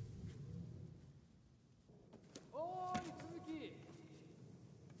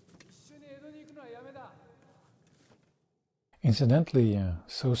 Incidentally,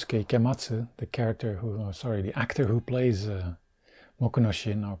 Sosuke Ikematsu, the actor who plays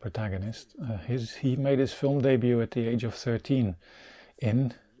Mokunoshin, our protagonist, he made his film debut at the age of 13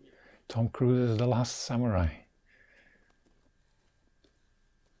 in Tom Cruise's The Last Samurai.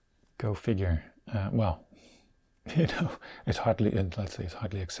 Go figure. It's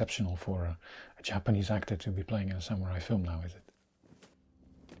hardly exceptional for a Japanese actor to be playing in a samurai film now, is it?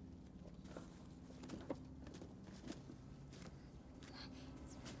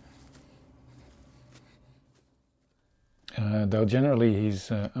 Though generally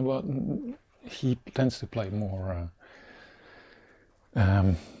he tends to play more,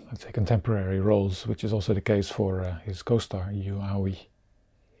 let's say, contemporary roles, which is also the case for his co-star Yu Aoi.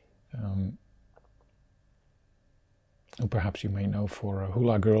 Who perhaps you may know for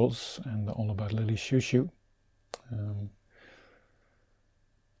Hula Girls and All About Lily Shushu.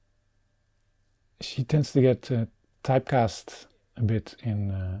 She tends to get typecast a bit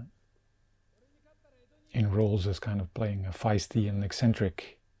in roles as kind of playing feisty and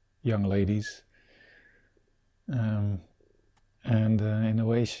eccentric young ladies. And in a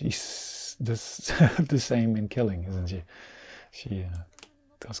way she's the same in Killing, isn't she? She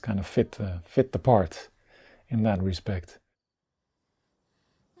does kind of fit the part in that respect.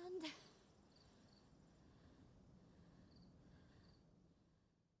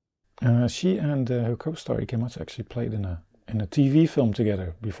 She and her co-star Ikematsu actually played in a TV film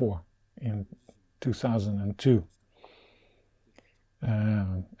together before, in 2002.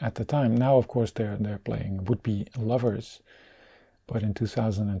 At the time, now of course they're playing would-be lovers, but in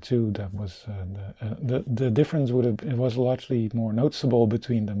 2002 that was the difference it was largely more noticeable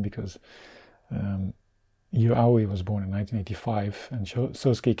between them, because Yu Aoi was born in 1985 and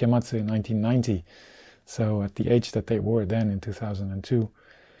Sosuke Ikematsu in 1990. So at the age that they were then in 2002,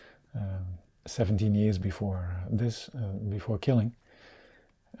 17 years before before Killing,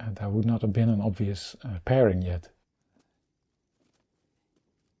 that would not have been an obvious pairing yet.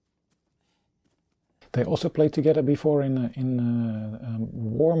 They also played together before in a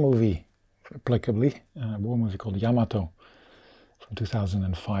war movie, applicably, a war movie called Yamato from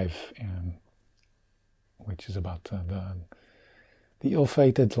 2005, which is about the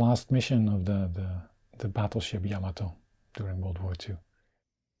ill-fated last mission of the battleship Yamato during World War II.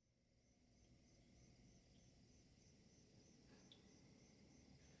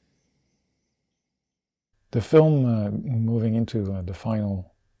 The film, moving into the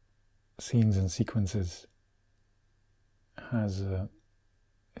final scenes and sequences, has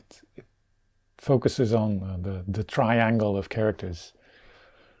it focuses on the triangle of characters,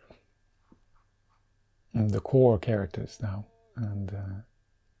 and the core characters now, and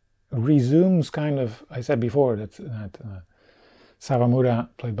resumes kind of, I said before that Sawamura,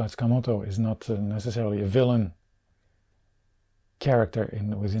 played by Tsukamoto, is not necessarily a villain character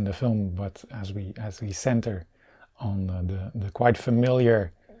within the film, but as we center on the quite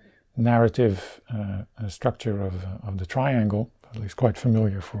familiar narrative structure of the triangle, at least quite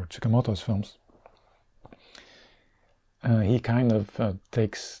familiar for Tsukamoto's films, he kind of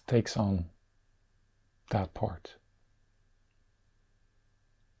takes on that part.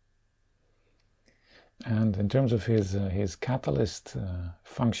 And in terms of his catalyst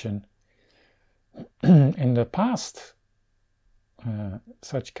function, in the past,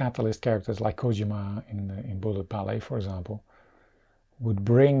 such catalyst characters like Kojima in Bullet Ballet, for example, would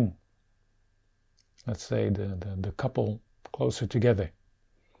bring, let's say, the couple closer together.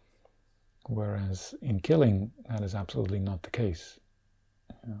 Whereas in Killing, that is absolutely not the case.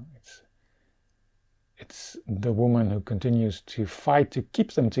 You know, it's the woman who continues to fight to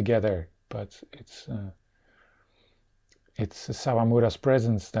keep them together, but it's Sawamura's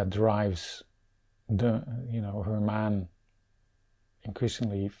presence that drives her man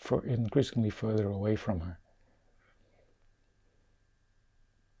increasingly further away from her.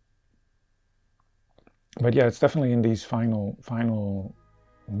 But yeah, it's definitely in these final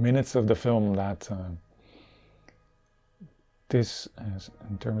minutes of the film that this,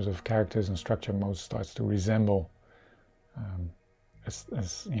 in terms of characters and structure, most starts to resemble,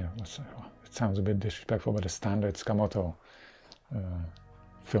 as you know, it sounds a bit disrespectful, but a standard Tsukamoto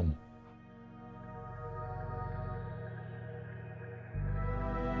film.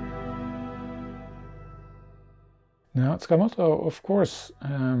 Now, Tsukamoto, of course,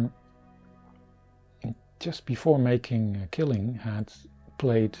 just before making Killing, had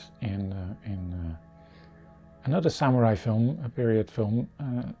played in another samurai film, a period film,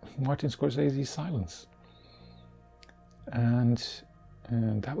 Martin Scorsese's Silence. And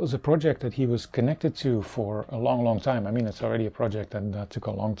that was a project that he was connected to for a long time. I mean, it's already a project that took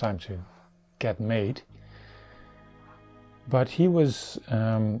a long time to get made. But he was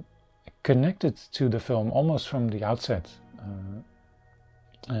connected to the film almost from the outset,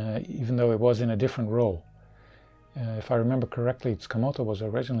 even though it was in a different role. If I remember correctly, Tsukamoto was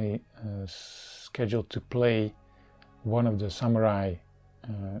originally scheduled to play one of the samurai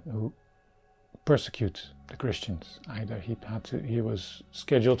who persecute the Christians. Either he was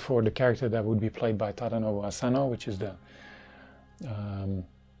scheduled for the character that would be played by Tadanobu Asano, which is the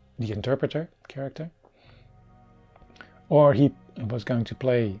interpreter character, or he was going to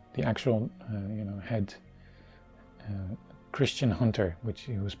play the actual head Christian hunter, which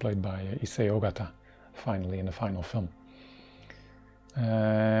he was played by Issei Ogata finally in the final film.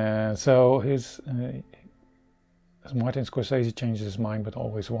 So Martin Scorsese changed his mind, but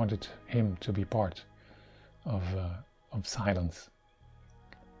always wanted him to be part of Silence.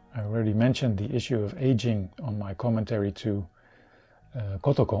 I already mentioned the issue of aging on my commentary to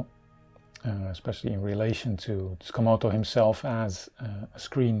Kotoko, especially in relation to Tsukamoto himself as a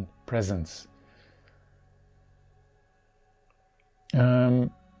screen presence.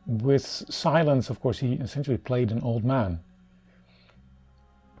 With Silence, of course, he essentially played an old man,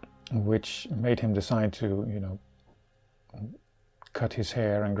 which made him decide to, cut his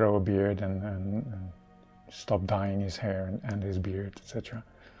hair and grow a beard and stop dyeing his hair and his beard, etc.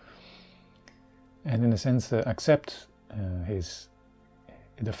 And in a sense, accept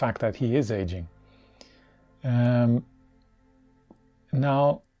the fact that he is aging.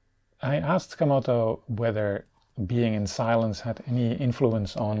 Now, I asked Tsukamoto whether being in Silence had any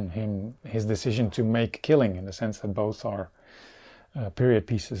influence on his decision to make Killing, in the sense that both are period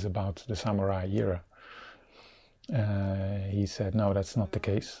pieces about the samurai era. He said, no, that's not the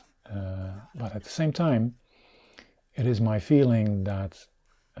case. But at the same time, it is my feeling that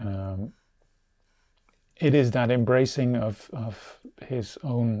it is that embracing of his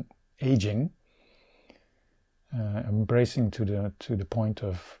own aging, embracing to the point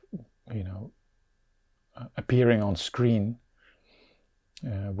of, appearing on screen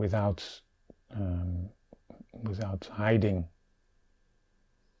without hiding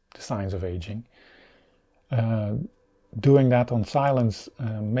the signs of aging. Doing that on Silence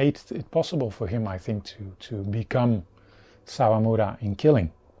made it possible for him, I think, to become Sawamura in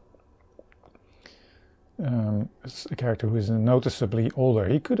Killing. It's a character who is noticeably older.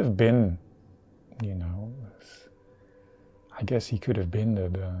 He could have been, I guess he could have been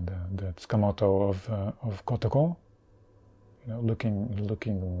the Tsukamoto of Kotoko.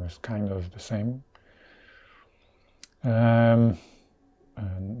 Looking was kind of the same. And,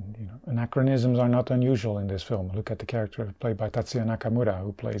 anachronisms are not unusual in this film. Look at the character played by Tatsuya Nakamura,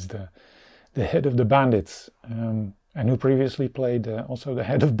 who plays the head of the bandits, and who previously played also the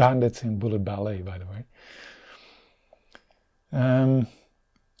head of bandits in Bullet Ballet, by the way.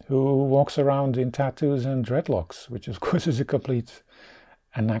 Who walks around in tattoos and dreadlocks, which of course is a complete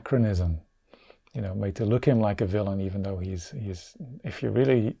anachronism. Made to look him like a villain, even though he's if you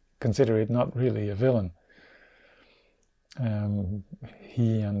really consider it, not really a villain.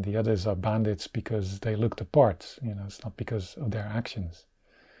 He and the others are bandits because they look the part. It's not because of their actions.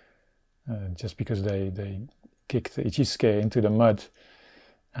 Just because they kicked Ichisuke into the mud,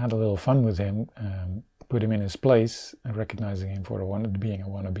 had a little fun with him, put him in his place, and recognizing him for being a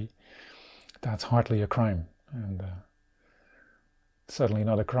wannabe, that's hardly a crime, and certainly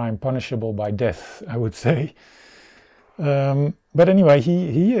not a crime punishable by death, I would say. But anyway,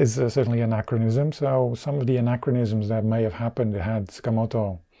 he is certainly an anachronism. So some of the anachronisms that may have happened had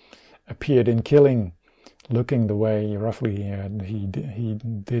Tsukamoto appeared in Killing, looking the way roughly he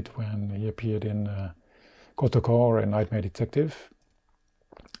did when he appeared in Kotoko or A Nightmare Detective,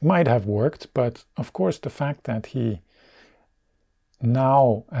 might have worked. But of course the fact that he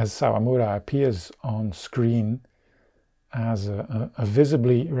now, as Sawamura, appears on screen as a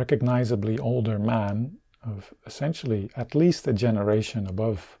visibly, recognizably older man of essentially at least a generation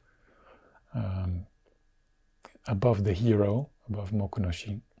above the hero, above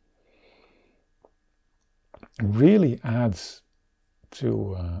Mokunoshin, really adds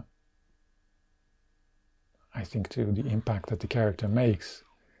to, I think, to the impact that the character makes.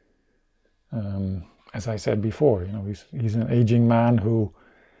 As I said before, he's an aging man who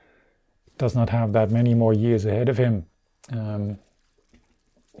does not have that many more years ahead of him.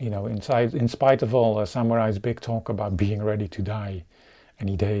 In spite of all Samurai's big talk about being ready to die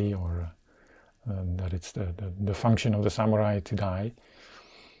any day, or that it's the function of the samurai to die.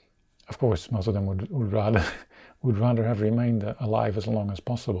 Of course, most of them would rather have remained alive as long as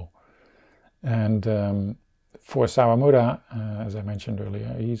possible. And for Sawamura, as I mentioned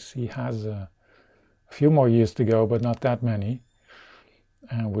earlier, he has a few more years to go, but not that many,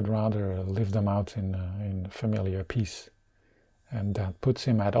 and would rather live them out in familiar peace. And that puts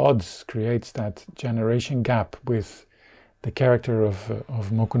him at odds, creates that generation gap with the character of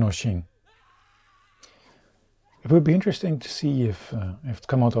Mokunoshin. It would be interesting to see if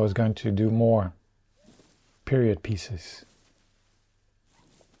Tsukamoto is going to do more period pieces.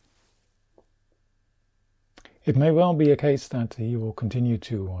 It may well be a case that he will continue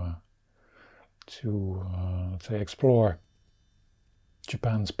to let's say, explore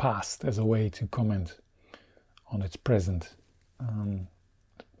Japan's past as a way to comment on its present,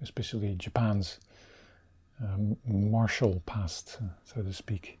 especially Japan's martial past, so to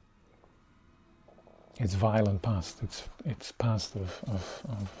speak. Its violent past, its past of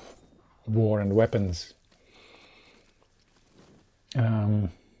war and weapons.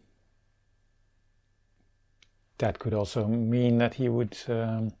 That could also mean that he would,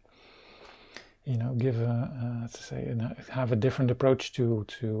 give have a different approach to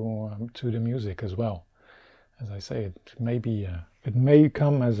the music as well. As I say, it may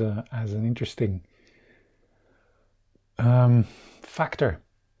come as an interesting factor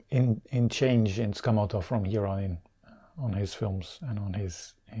in change in Tsukamoto from here on in, on his films and on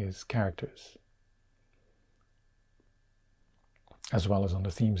his characters, as well as on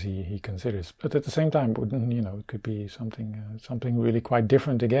the themes he considers. But at the same time, it could be something really quite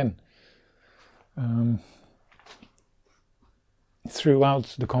different again.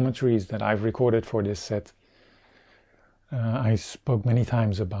 Throughout the commentaries that I've recorded for this set, I spoke many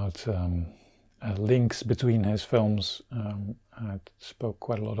times about links between his films. I spoke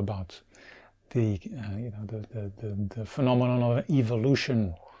quite a lot about the phenomenon of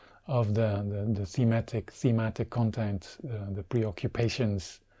evolution of the thematic content, the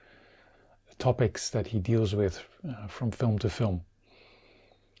preoccupations, the topics that he deals with from film to film.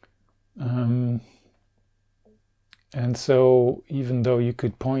 And so, even though you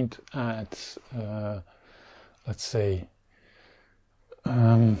could point at, let's say,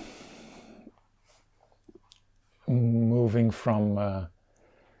 moving from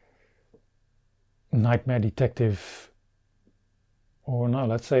Nightmare Detective, or no,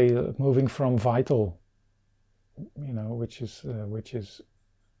 let's say moving from Vital, which is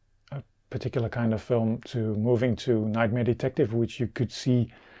a particular kind of film, to moving to Nightmare Detective, which you could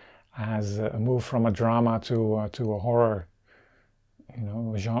see as a move from a drama to a horror,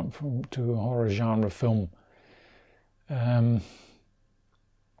 to a horror genre film.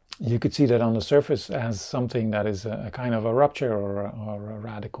 you could see that on the surface as something that is a kind of a rupture or a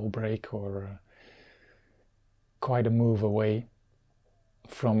radical break or quite a move away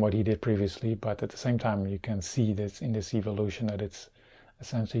from what he did previously, but at the same time you can see this in this evolution that it's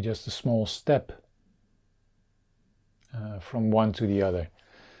essentially just a small step from one to the other.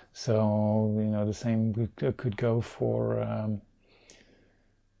 So the same could go for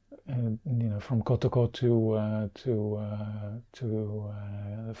from Kotoko to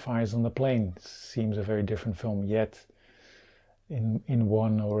Fires on the Plain. Seems a very different film, yet in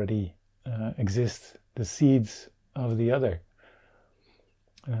one already exist the seeds of the other.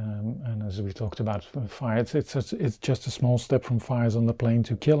 And as we talked about Fire, it's just a small step from Fires on the Plain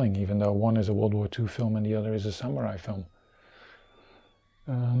to Killing, even though one is a World War II film and the other is a samurai film.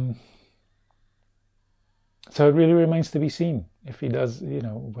 So it really remains to be seen if he does,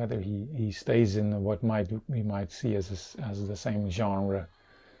 whether he stays in what we might see as the same genre,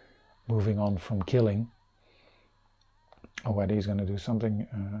 moving on from Killing, or whether he's going to do something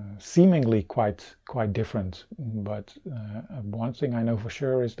seemingly quite different. But one thing I know for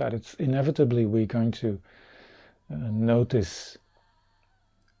sure is that it's inevitably we're going to notice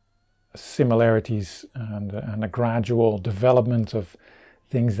similarities and a gradual development of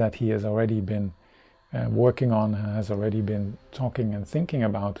things that he has already been working on, has already been talking and thinking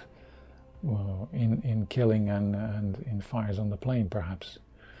about in Killing and in Fires on the Plain, perhaps.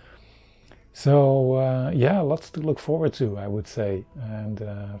 So lots to look forward to, I would say, and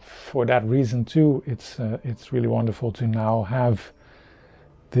for that reason too, it's really wonderful to now have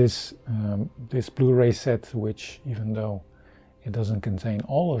this Blu-ray set, which, even though it doesn't contain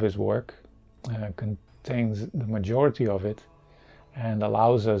all of his work, contains the majority of it, and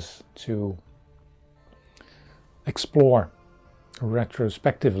allows us to explore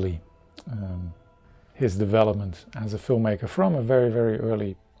retrospectively his development as a filmmaker from a very, very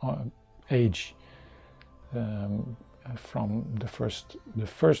early age, from the first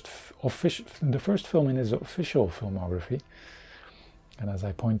film in his official filmography. And as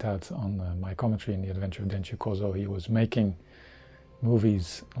I point out on my commentary in The Adventure of Denshu Kozo, he was making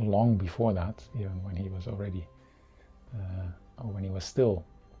movies long before that, even when he was already or when he was still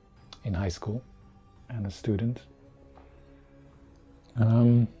in high school and a student.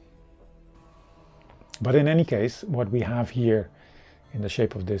 But in any case, what we have here in the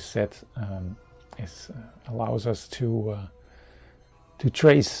shape of this set allows us to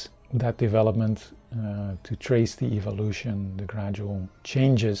trace that development, to trace the evolution, the gradual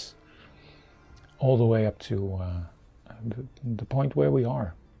changes, all the way up to the point where we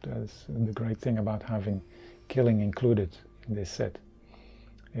are. That's the great thing about having Killing included in this set.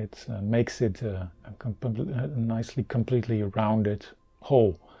 It makes it a nicely, completely rounded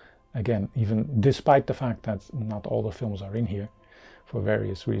whole. Again, even despite the fact that not all the films are in here, for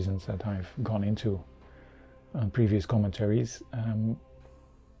various reasons that I've gone into on previous commentaries.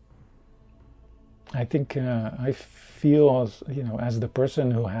 I think I feel, as the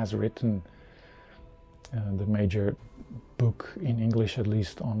person who has written the major book in English, at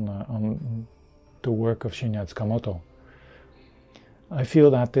least on the work of Shinya Tsukamoto, I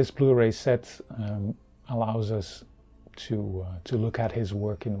feel that this Blu-ray set allows us to look at his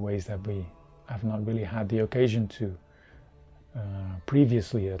work in ways that we have not really had the occasion to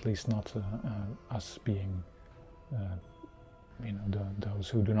previously, at least not us being those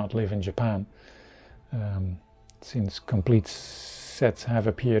who do not live in Japan, since complete sets have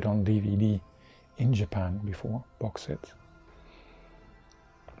appeared on DVD in Japan before, box sets.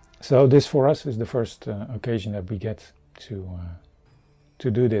 So this for us is the first occasion that we get to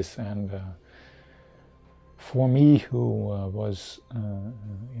do this, and for me, who has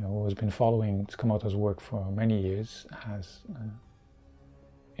been following Tsukamoto's work for many years, has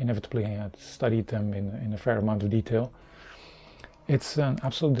inevitably had studied them in a fair amount of detail. It's an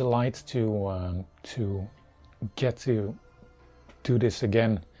absolute delight to get to do this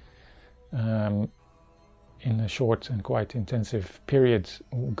again in a short and quite intensive period,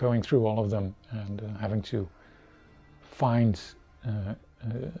 going through all of them and having to find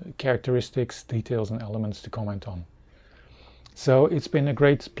characteristics, details and elements to comment on. So it's been a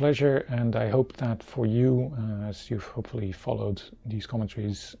great pleasure, and I hope that for you, as you've hopefully followed these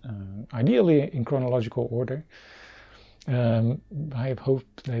commentaries, ideally in chronological order, I hope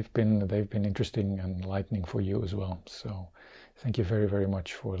they've been interesting and enlightening for you as well. So thank you very, very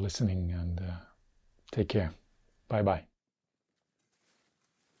much for listening, and take care. Bye bye.